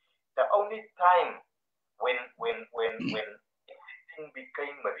mind. The only time when everything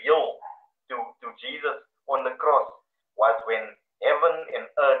became real to Jesus on the cross was when heaven and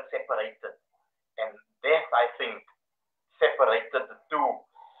earth separated. And death, I think, separated the two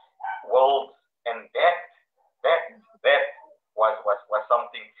worlds. And that was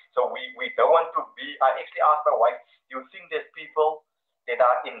something. So we don't want to be. I actually asked my wife, do you think there's people that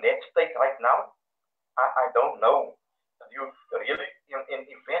are in that state right now? I don't know. You really, and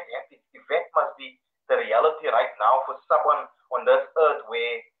if that must be the reality right now for someone on this earth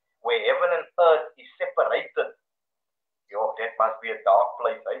where heaven and earth is separated, yo, that must be a dark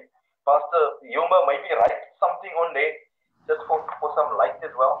place, eh? Pastor Yuma, maybe write something on there just for some light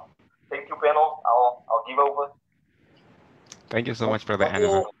as well. Thank you, panel. I'll give over. Thank you so What, much, Brother what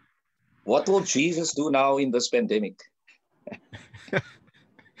Anima. will what will Jesus do now in this pandemic?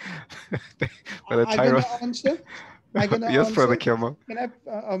 Brother I'm gonna Tyrone. answer. I'm gonna Yes, Brother answer. Kilmo.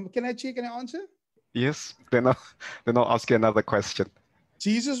 Can I check? Can I answer? Yes. Then I'll ask you another question.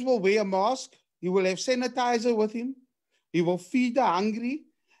 Jesus will wear a mask. He will have sanitizer with him. He will feed the hungry.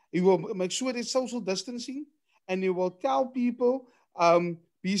 He will make sure there's social distancing. And he will tell people,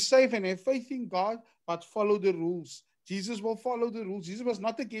 be safe and have faith in God, but follow the rules. Jesus will follow the rules. Jesus was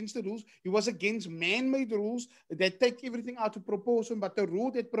not against the rules. He was against man-made rules that take everything out of proportion, but the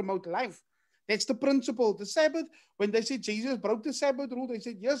rule that promote life. That's the principle. The Sabbath, when they said Jesus broke the Sabbath rule, they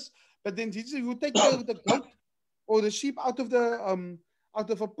said yes. But then Jesus, you take the goat or the sheep out of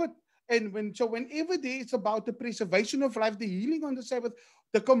a pit. And whenever there is about the preservation of life, the healing on the Sabbath,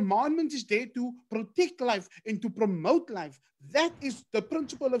 the commandment is there to protect life and to promote life. That is the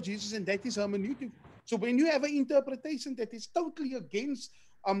principle of Jesus, and that is hermeneutic. So when you have an interpretation that is totally against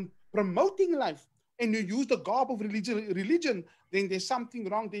promoting life, and you use the garb of religion, then there's something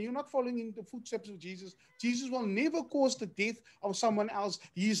wrong. Then you're not following in the footsteps of Jesus. Jesus will never cause the death of someone else.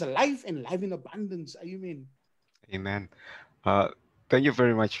 He is life and life in abundance. Amen. Amen. Uh, Thank you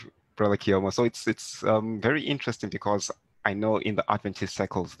very much, Brother Kiyomo. So it's very interesting because I know in the Adventist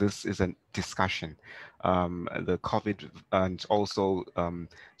circles this is a discussion, the COVID, and also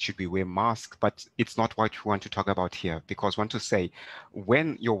should we wear masks? But it's not what we want to talk about here, because I want to say,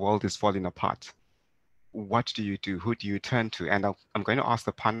 when your world is falling apart, what do you do? Who do you turn to? And I'm going to ask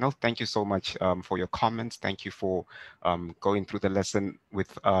the panel. Thank you so much for your comments. Thank you for going through the lesson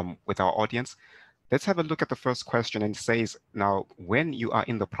with our audience. Let's have a look at the first question, and it says, now, when you are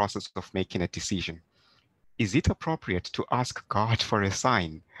in the process of making a decision, is it appropriate to ask God for a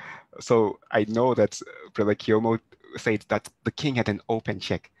sign? So I know that Brother Kiyomo said that the king had an open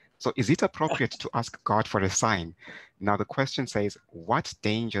check. So is it appropriate to ask God for a sign? Now the question says, what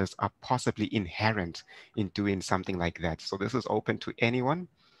dangers are possibly inherent in doing something like that? So this is open to anyone.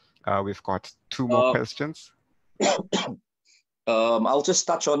 We've got two more questions. I'll just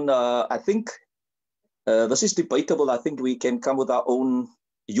touch on, I think this is debatable. I think we can come with our own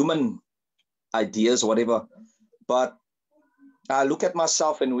human ideas, whatever. But I look at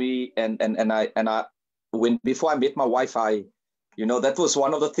myself, and I when before I met my wife, that was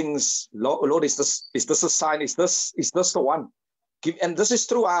one of the things. Lord, is this a sign? Is this the one? And this is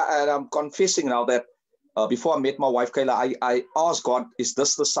true. And I'm confessing now that before I met my wife, Kayla, I asked God, is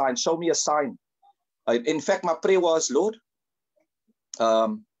this the sign? Show me a sign. In fact, my prayer was, Lord,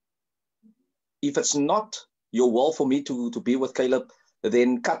 if it's not your will for me to be with Caleb,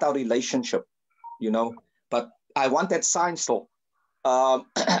 then cut our relationship, you know. But I want that sign still.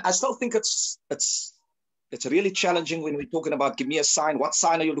 I still think it's really challenging when we're talking about give me a sign. What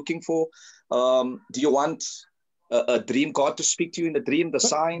sign are you looking for? Do you want a dream, God to speak to you in the dream, the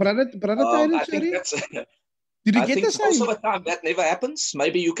sign? Brother Tyler, I think sorry. that's Did you I get think the sign? most of the time that never happens.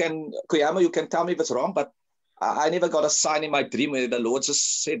 Maybe you can, Kuyama, you can tell me if it's wrong, but I never got a sign in my dream where the Lord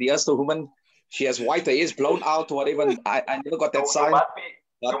just said, here's the woman, she has white hair, is blown out or whatever. And I never got that sign.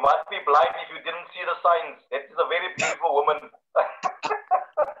 You must be blind if you didn't see the signs. That is a very beautiful woman.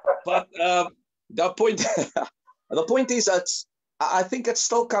 But the point is that I think it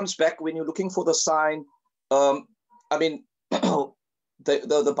still comes back when you're looking for the sign. I mean,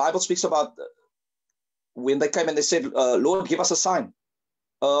 the Bible speaks about when they came and they said, Lord, give us a sign.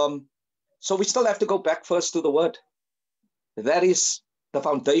 So we still have to go back first to the word. That is the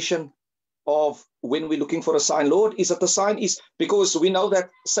foundation of when we're looking for a sign. Lord, is it the sign? Is because we know that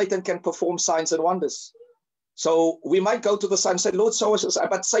Satan can perform signs and wonders. So we might go to the sign and say, Lord, show us a sign,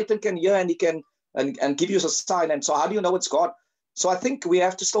 but Satan can hear and he can and give you a sign. And so how do you know it's God? So I think we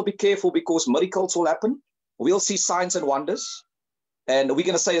have to still be careful because miracles will happen. We'll see signs and wonders. And we're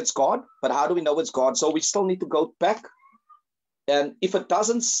going to say it's God, but how do we know it's God? So we still need to go back. And if it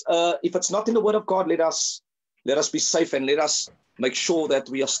doesn't, if it's not in the word of God, let us be safe and let us make sure that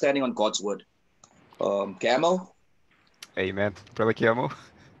we are standing on God's word. Camel? Amen. Brother Kiamo?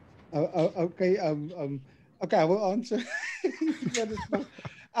 Okay. Okay, I will answer.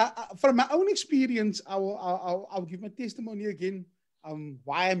 From my own experience, I'll give my testimony again.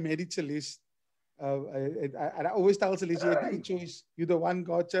 Why I married Celeste. I always tell Celeste, you had no choice. You're the one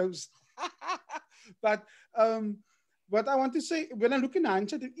God chose. But what I want to say, when I look in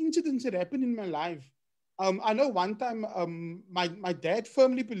hindsight, the incidents that happened in my life, I know one time my dad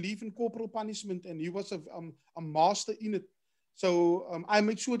firmly believed in corporal punishment, and he was a master in it. So I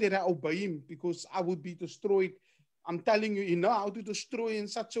made sure that I obey him because I would be destroyed. I'm telling you, you know how to destroy in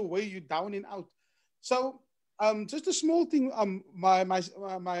such a way you're down and out. So just a small thing. My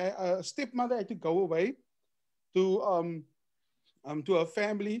stepmother had to go away to her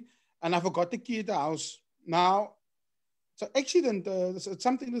family, and I forgot the key at the house. Now, it's an accident. It's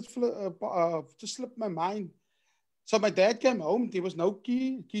something that just slipped my mind. So my dad came home. There was no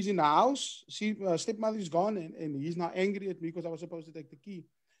key. Keys in the house. Stepmother is gone, and he's now angry at me because I was supposed to take the key.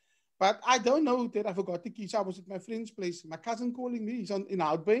 But I don't know that I forgot the key. So I was at my friend's place. My cousin calling me. He's in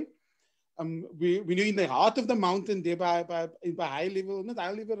Outbay. We're in the heart of the mountain there by high level, not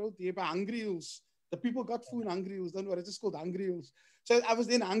high level road, there by Hungry Hills. The people got food in Hungry Hills. Don't worry, it's just called Hungry Hills. So I was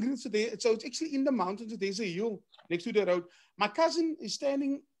in Hungry Hills today. So it's actually in the mountains. So there's a hill next to the road. My cousin is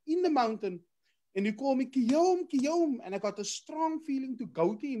standing in the mountain and he called me, Kiyom, Kiyom. And I got a strong feeling to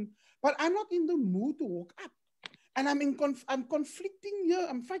go to him. But I'm not in the mood to walk up. And I'm conflicting here.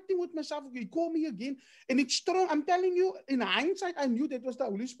 I'm fighting with myself. He called me again. And it's strong. I'm telling you, in hindsight, I knew that was the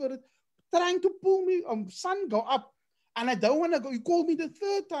Holy Spirit trying to pull me, son, go up. And I don't want to go. He called me the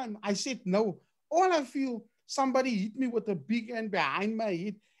third time. I said, no. All I feel, somebody hit me with a big hand behind my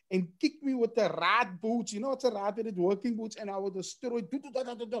head and kicked me with the rat boots. You know what's a rat with working boots? And I was destroyed.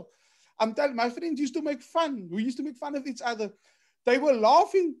 I'm telling my friends used to make fun. We used to make fun of each other. They were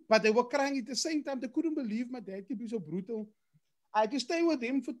laughing, but they were crying at the same time. They couldn't believe my dad could be so brutal. I had to stay with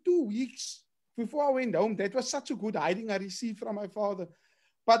him for 2 weeks before I went home. That was such a good hiding I received from my father.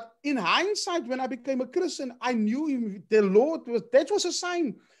 But in hindsight, when I became a Christian, I knew him. The Lord that was a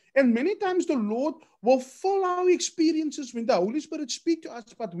sign. And many times the Lord will fill our experiences when the Holy Spirit speaks to us,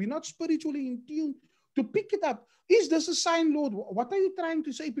 but we're not spiritually in tune to pick it up. Is this a sign, Lord? What are you trying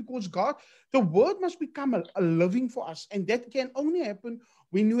to say? Because God, the word must become a living for us. And that can only happen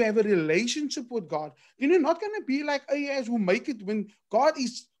when you have a relationship with God. Then you're not going to be like AS who make it when God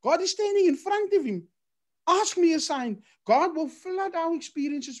is standing in front of him. Ask me a sign. God will flood our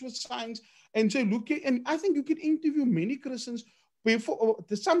experiences with signs and say, look, and I think you can interview many Christians before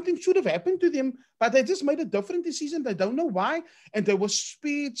something should have happened to them, but they just made a different decision. They don't know why. And they were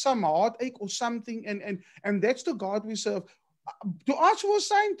spared some heartache or something. And that's the God we serve. To ask for a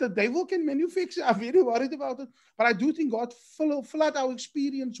sign, the devil can manufacture. I'm very worried about it. But I do think God flood our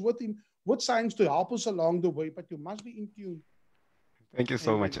experience with him, with signs to help us along the way. But you must be in tune. Thank you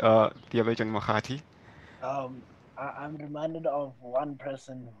so Amen. much. Theologian Mohati? I'm reminded of one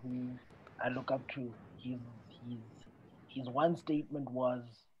person who I look up to. His one statement was,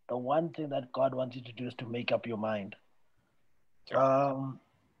 the one thing that God wants you to do is to make up your mind. Yeah.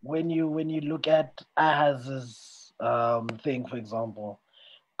 when you look at Ahaz's thing, for example,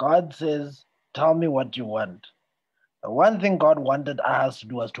 God says, "Tell me what you want." One thing God wanted Ahaz to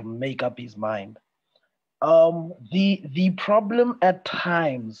do was to make up his mind. The problem at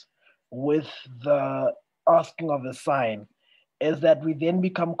times with the asking of a sign is that we then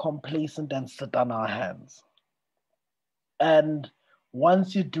become complacent and sit on our hands. And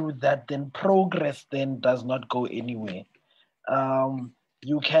once you do that, then progress then does not go anywhere. um,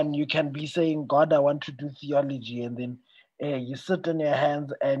 you can be saying, God, I want to do theology, and then you sit on your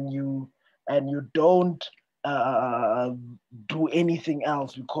hands and you don't uh, do anything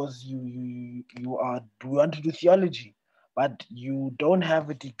else because you want to do theology, but you don't have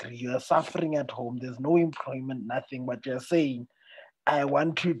a degree. You're suffering at home. There's no employment, nothing. But you're saying, I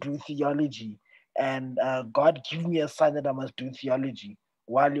want to do theology, and God, give me a sign that I must do theology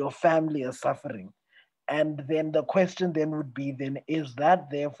while your family is suffering. And then the question then would be, then is that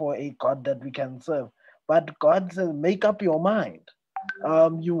therefore a God that we can serve? But God says, make up your mind.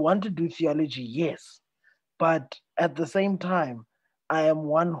 You want to do theology, yes, but at the same time, I am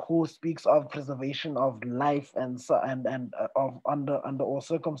one who speaks of preservation of life and of under all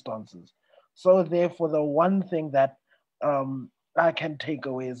circumstances. So therefore, the one thing that I can take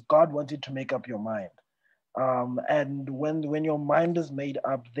away is God wanted to make up your mind. And when your mind is made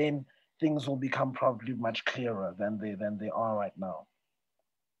up, then things will become probably much clearer than they are right now.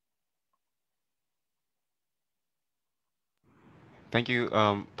 Thank you,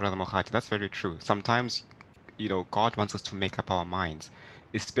 Brother Mohati. That's very true. Sometimes, God wants us to make up our minds,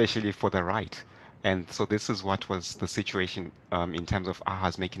 especially for the right. And so this is what was the situation in terms of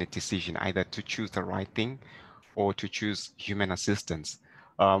Ahaz making a decision, either to choose the right thing or to choose human assistance.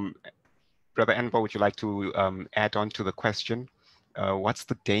 Um, Brother Enver, would you like to add on to the question? What's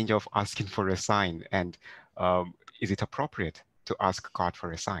the danger of asking for a sign? And is it appropriate to ask God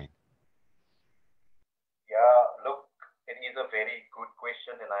for a sign? Yeah, look, it is a very good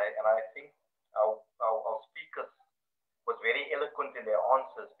question, and I think our speakers was very eloquent in their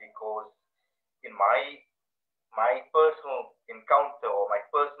answers because in my personal encounter or my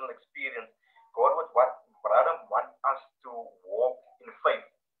personal experience, God would what rather want us to walk in faith,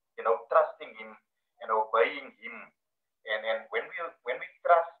 trusting Him and obeying Him. And when we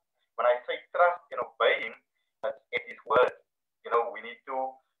trust, when I say trust and obey Him, at His word, we need to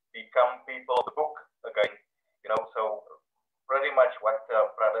become people of the book again. So pretty much what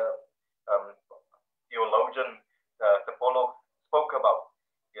brother um, theologian Topolo spoke about.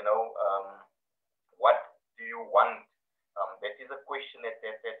 You know, what do you want? That is a question that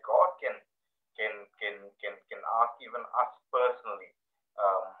God can ask even us personally.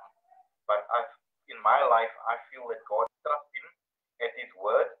 Um, but in my life, I feel that God trust Him at His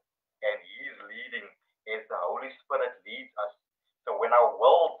word, and He is leading as the Holy Spirit leads us. So when our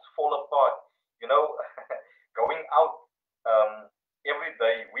worlds fall apart, you know, going out every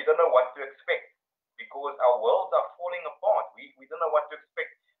day, we don't know what to expect because our worlds are falling apart. We don't know what to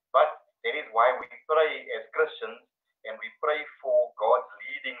expect. But that is why we pray as Christians and we pray for God's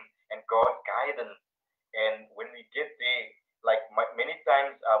leading and God's guidance. And when we get there, like many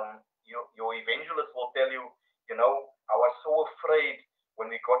times, your evangelist will tell you, I was so afraid when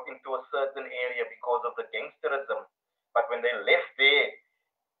we got into a certain area because of the gangsterism. But when they left there,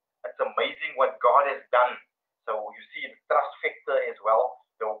 it's amazing what God has done. So you see the trust factor as well,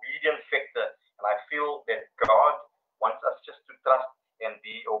 the obedience factor. And I feel that God wants us just to trust and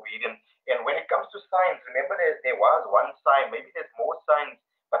be obedient. And when it comes to signs, remember there was one sign, maybe there's more signs,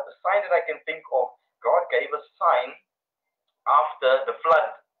 but the sign that I can think of, God gave a sign after the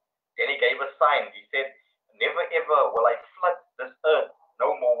flood. Then he gave a sign. He said, never ever will I flood this earth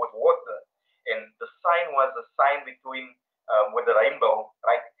no more with water. And the sign was a sign between with the rainbow,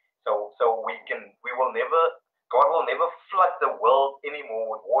 right? So we will never, God will never flood the world anymore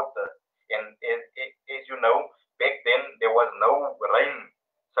with water. And as you know, back then there was no rain,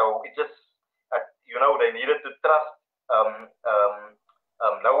 so it just they needed to trust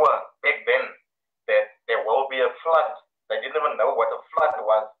Noah back then that there will be a flood. They didn't even know what a flood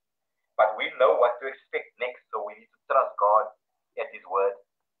was, but we know what to expect next, so we need to trust God at His word.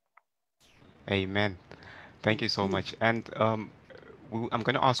 Amen. Thank you so much. And I'm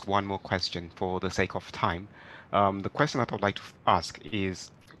going to ask one more question for the sake of time. The question that I'd like to ask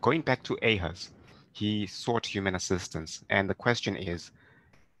is going back to Ahaz. He sought human assistance. And the question is,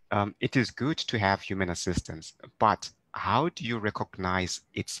 it is good to have human assistance, but how do you recognize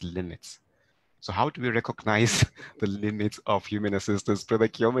its limits? So how do we recognize the limits of human assistance? Brother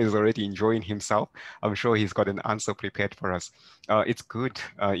Kioma is already enjoying himself. I'm sure he's got an answer prepared for us. It's good,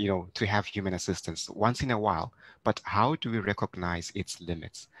 to have human assistance once in a while, but how do we recognize its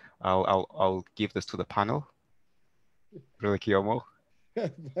limits? I'll give this to the panel. Brother Kiyomo.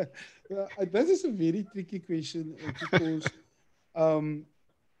 That is a very tricky question because um,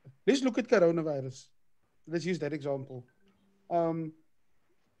 let's look at coronavirus. Let's use that example. Um,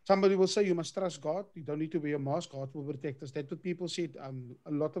 Somebody will say you must trust God. You don't need to wear a mask. God will protect us. That's what people said.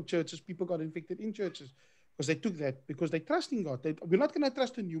 A lot of churches, people got infected in churches because they took that because they trust in God. We're not going to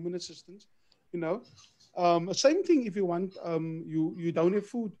trust in human assistance, you know. Same thing if you want. You don't have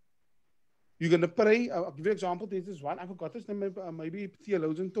food. You're going to pray. I'll give you an example. There's this one. I forgot his name. Maybe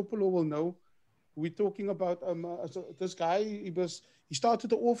theologian Topolo will know. We're talking about so this guy. He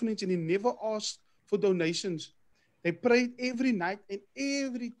started the orphanage and he never asked for donations. They prayed every night, and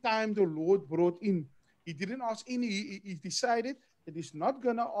every time the Lord brought in, he didn't ask any. He decided that he's not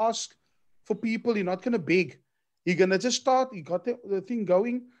gonna ask for people. He's not gonna beg. He's gonna just start. He got the thing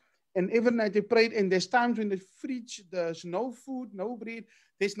going, and every night they prayed. And there's times when the fridge, there's no food, no bread,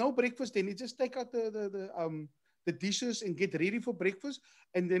 there's no breakfast. Then he just take out the dishes and get ready for breakfast.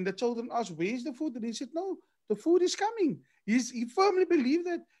 And then the children asked, "Where's the food?" And he said, "No, the food is coming." He firmly believed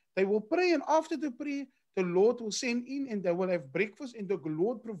that they will pray, and after the prayer, the Lord will send in and they will have breakfast, and the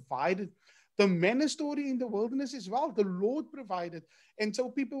Lord provided. The manna story in the wilderness as well, the Lord provided. And so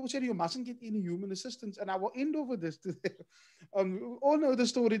people will say, you mustn't get any human assistance. And I will end over this. We all know the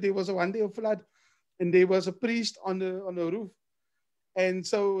story. There was a one day of flood, and there was a priest on the roof. And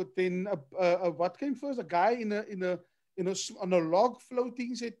so then what came first? A guy on a log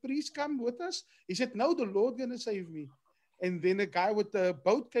floating said, "Priest, come with us." He said, "No, the Lord gonna save me." And then a guy with the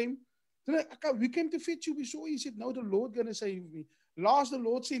boat came. "We came to fetch you. We saw you." He said, "No, the Lord gonna save me." Last, the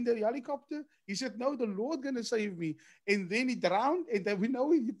Lord sent the helicopter. He said, "No, the Lord gonna save me." And then he drowned. And then we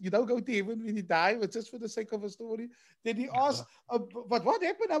know you don't go to heaven when you die, but just for the sake of a story. Then he asked, "But what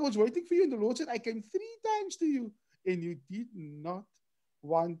happened? I was waiting for you." And the Lord said, "I came 3 times to you, and you did not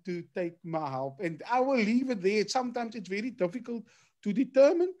want to take my help." And I will leave it there. Sometimes it's very difficult to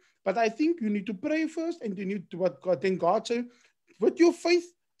determine, but I think you need to pray first, and you need to what God. Then God said, with your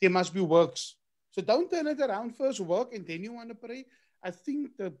faith, there must be works. So don't turn it around first, work, and then you want to pray. I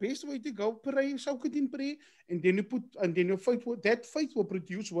think the best way to go, pray, soak it in prayer, and then your faith that faith will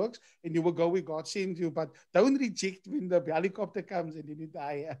produce works, and you will go where God sends you. But don't reject when the helicopter comes and then you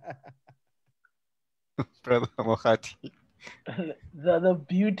die. Brother Mohati. The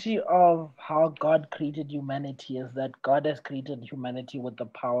beauty of how God created humanity is that God has created humanity with the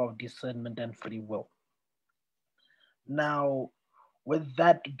power of discernment and free will. Now, with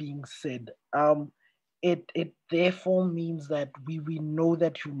that being said, it therefore means that we know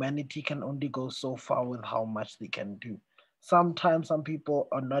that humanity can only go so far with how much they can do. Sometimes some people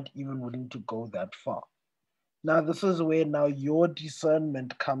are not even willing to go that far. Now, this is where now your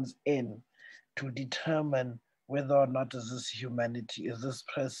discernment comes in to determine whether or not is this humanity, is this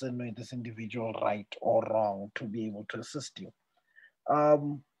person or this individual right or wrong to be able to assist you.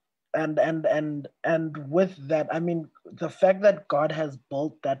 Um, and with that, I mean, the fact that God has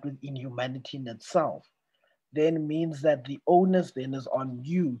built that within humanity in itself then means that the onus then is on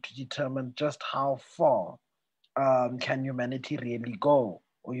you to determine just how far can humanity really go,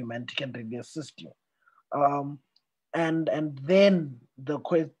 or humanity can really assist you. Um, and then the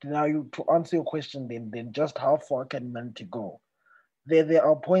question now, you to answer your question, then just how far can humanity go? There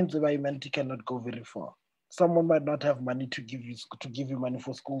are points where humanity cannot go very far. Someone might not have money to give you money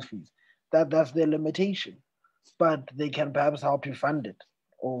for school fees. That's their limitation, but they can perhaps help you fund it,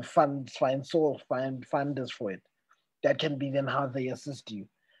 or find funders for it. That can be then how they assist you.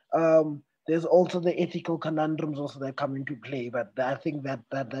 There's also the ethical conundrums also that come into play, but I think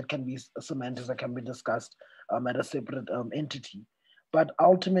that can be semantics that can be discussed at a separate entity. But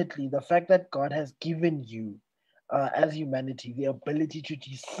ultimately, the fact that God has given you, as humanity, the ability to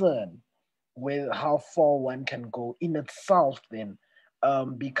discern where how far one can go in itself, then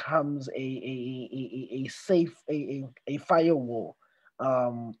becomes a safe a firewall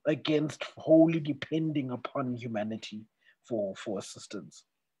against wholly depending upon humanity for assistance.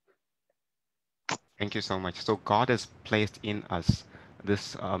 Thank you so much. So God has placed in us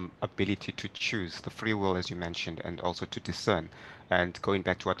this ability to choose, the free will, as you mentioned, and also to discern. And going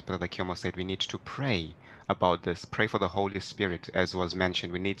back to what Brother Kyomo said, we need to pray about this. Pray for the Holy Spirit, as was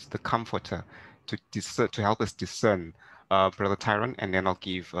mentioned. We need the Comforter to discern, to help us discern. Brother Tyron, and then I'll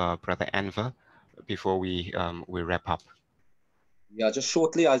give Brother Enver before we wrap up. Yeah, just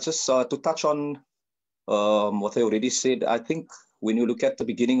shortly, I'll just to touch on what I already said. I think when you look at the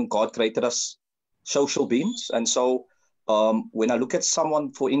beginning, God created us social beings. And so when I look at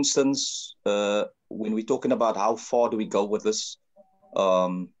someone, for instance, when we're talking about how far do we go with this,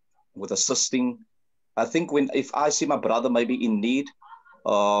 with assisting, I think if I see my brother maybe in need,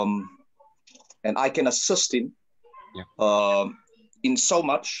 um, and I can assist him Yeah. in so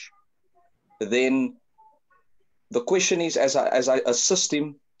much, then the question is, as I assist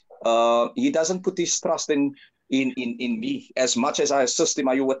him, he doesn't put his trust in me as much as I assist him.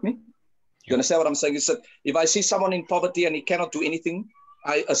 Are you with me? You Yeah. understand what I'm saying? Is that if I see someone in poverty and he cannot do anything,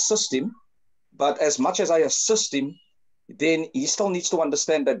 I assist him. But as much as I assist him, then he still needs to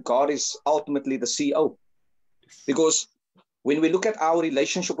understand that God is ultimately the CEO. Because when we look at our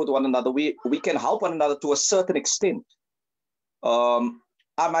relationship with one another, we can help one another to a certain extent.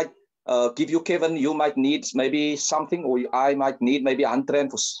 I might give you, Kevin, you might need maybe something, or I might need maybe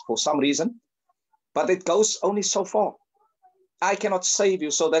 100 for some reason, but it goes only so far. I cannot save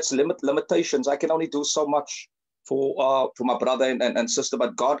you, so that's limitations. I can only do so much for my brother and sister,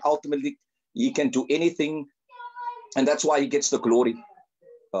 but God ultimately, he can do anything, and that's why he gets the glory,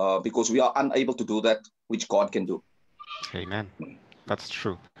 because we are unable to do that which God can do. Amen. That's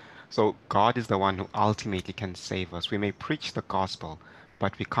true. So God is the one who ultimately can save us. We may preach the gospel,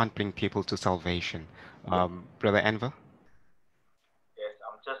 but we can't bring people to salvation. Yeah. Brother Enver? Yes,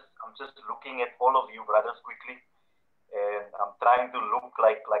 I'm just looking at all of you brothers quickly, and I'm trying to look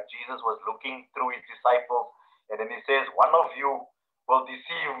like Jesus was looking through his disciples, and then he says, "One of you will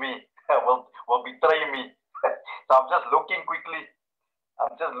deceive me, will betray me." So I'm just looking quickly.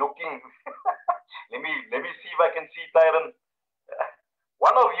 I'm just looking. let me see if I can see Tyron.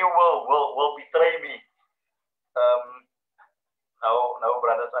 One of you will betray me. Um, no,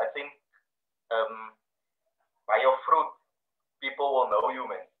 brothers. I think by your fruit, people will know you,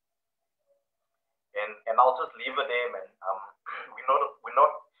 man. And I'll just leave it there, man. We're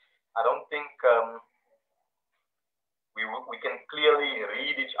not. I don't think we can clearly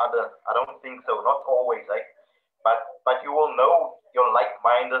read each other. I don't think so. Not always, right? But you will know your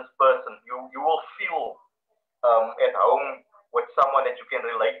like-minded person. You will feel at home with someone that you can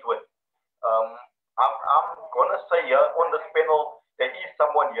relate with. Um, I'm gonna say here on this panel there is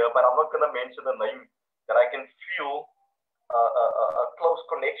someone here, but I'm not gonna mention the name that I can feel a close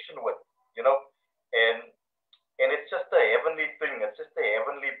connection with, you know, and it's just a heavenly thing. It's just a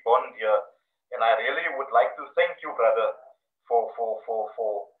heavenly bond here, and I really would like to thank you, brother, for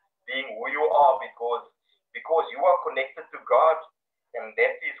being who you are, because you are connected to God, and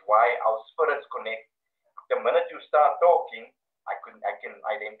that is why our spirits connect. The minute you start talking, I can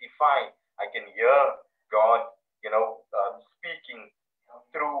identify, I can hear God, speaking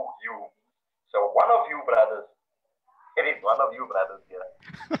through you. So one of you brothers, it is one of you brothers here.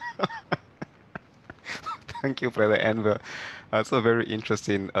 Thank you, Brother Enver. That's a very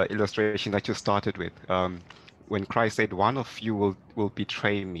interesting illustration that you started with. When Christ said, "One of you will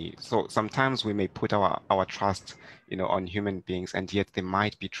betray me." So sometimes we may put our trust, on human beings, and yet they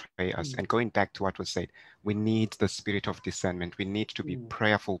might betray us. And going back to what was said, we need the spirit of discernment. We need to be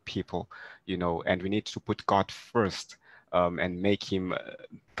prayerful people, and we need to put God first, and make Him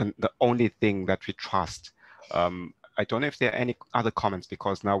the only thing that we trust. I don't know if there are any other comments,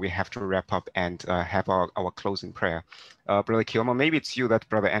 because now we have to wrap up and have our closing prayer. Brother Kiyomo, maybe it's you that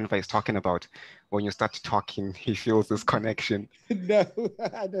Brother Enver is talking about. When you start talking, he feels this connection. No,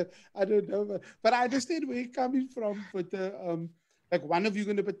 I don't know. But I understand where you're coming from. But like, one of you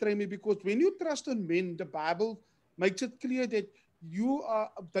going to betray me, because when you trust on men, the Bible makes it clear that you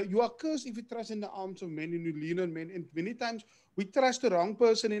are cursed if you trust in the arms of men and you lean on men. And many times we trust the wrong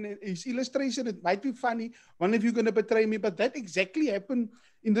person. In his illustration, it might be funny. One of you going to betray me, but that exactly happened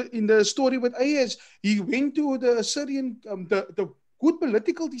in the story with Ahaz. He went to the Assyrian, the good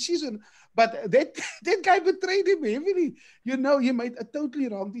political decision, but that guy betrayed him heavily. He made a totally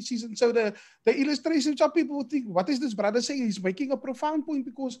wrong decision. So the illustration, some people would think, what is this brother saying? He's making a profound point,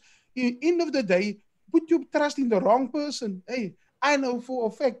 because in the end of the day, put your trust in the wrong person. Hey, I know for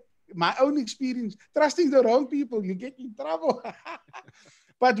a fact, my own experience, trusting the wrong people, you get in trouble.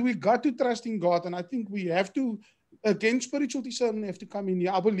 But we got to trust in God. And I think we have to, again, spiritual discernment have to come in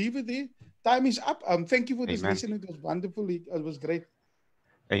here. I will leave it there. Time is up. Thank you for this Amen. lesson. It was wonderful. It was great.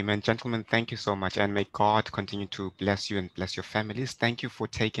 Amen. Gentlemen, thank you so much. And may God continue to bless you and bless your families. Thank you for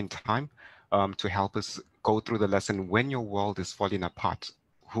taking time to help us go through the lesson. When your world is falling apart,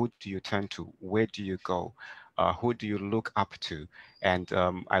 who do you turn to? Where do you go? Who do you look up to? And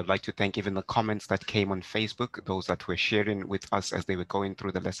I'd like to thank even the comments that came on Facebook, those that were sharing with us as they were going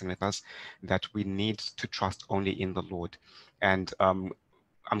through the lesson with us, that we need to trust only in the Lord. And I'm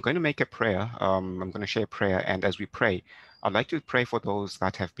going to make a prayer. I'm going to share a prayer. And as we pray, I'd like to pray for those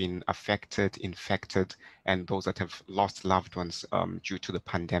that have been affected, infected, and those that have lost loved ones due to the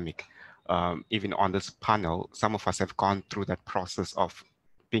pandemic. Even on this panel, some of us have gone through that process of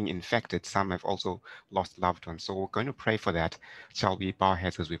being infected. Some have also lost loved ones. So we're going to pray for that. Shall we bow our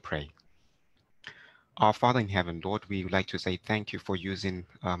heads as we pray? Our Father in heaven, Lord, we would like to say thank you for using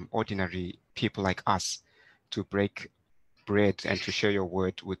ordinary people like us to break bread and to share your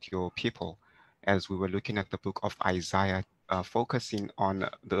word with your people. As we were looking at the book of Isaiah, focusing on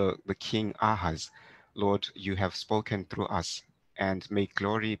the King Ahaz, Lord, you have spoken through us, and may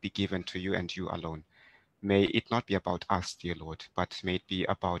glory be given to you and you alone. May it not be about us, dear Lord, but may it be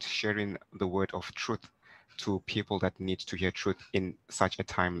about sharing the word of truth to people that need to hear truth in such a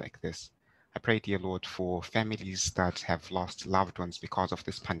time like this. I pray, dear Lord, for families that have lost loved ones because of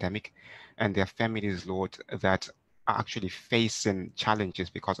this pandemic, and their families, Lord, that are actually facing challenges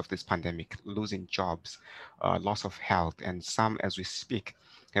because of this pandemic, losing jobs, loss of health, and some, as we speak,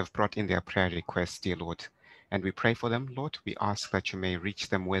 have brought in their prayer requests, dear Lord. And we pray for them, Lord. We ask that you may reach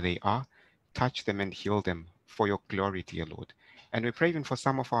them where they are, touch them and heal them for your glory, dear Lord. And we pray even for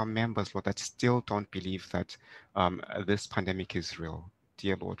some of our members, Lord, that still don't believe that this pandemic is real.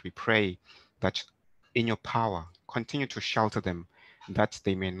 Dear Lord, we pray that in your power, continue to shelter them, that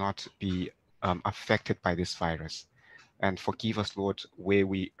they may not be affected by this virus. And forgive us, Lord, where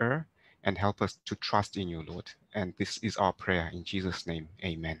we err, and help us to trust in you, Lord. And this is our prayer in Jesus' name.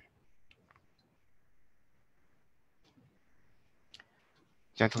 Amen.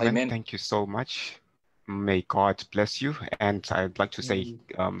 Gentlemen, Amen. thank you so much. May God bless you. And I'd like to say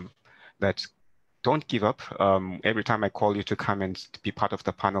that don't give up. Every time I call you to come and to be part of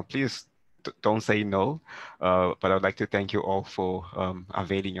the panel, please don't say no. But I'd like to thank you all for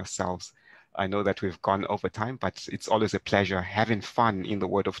availing yourselves. I know that we've gone over time, but it's always a pleasure having fun in the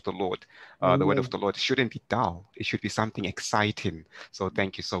word of the Lord. The word of the Lord shouldn't be dull. It should be something exciting. So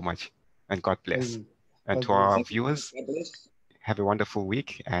thank you so much, and God bless. Amen. And God to our bless. Thank you so much. viewers, God bless. have a wonderful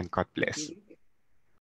week, and God bless.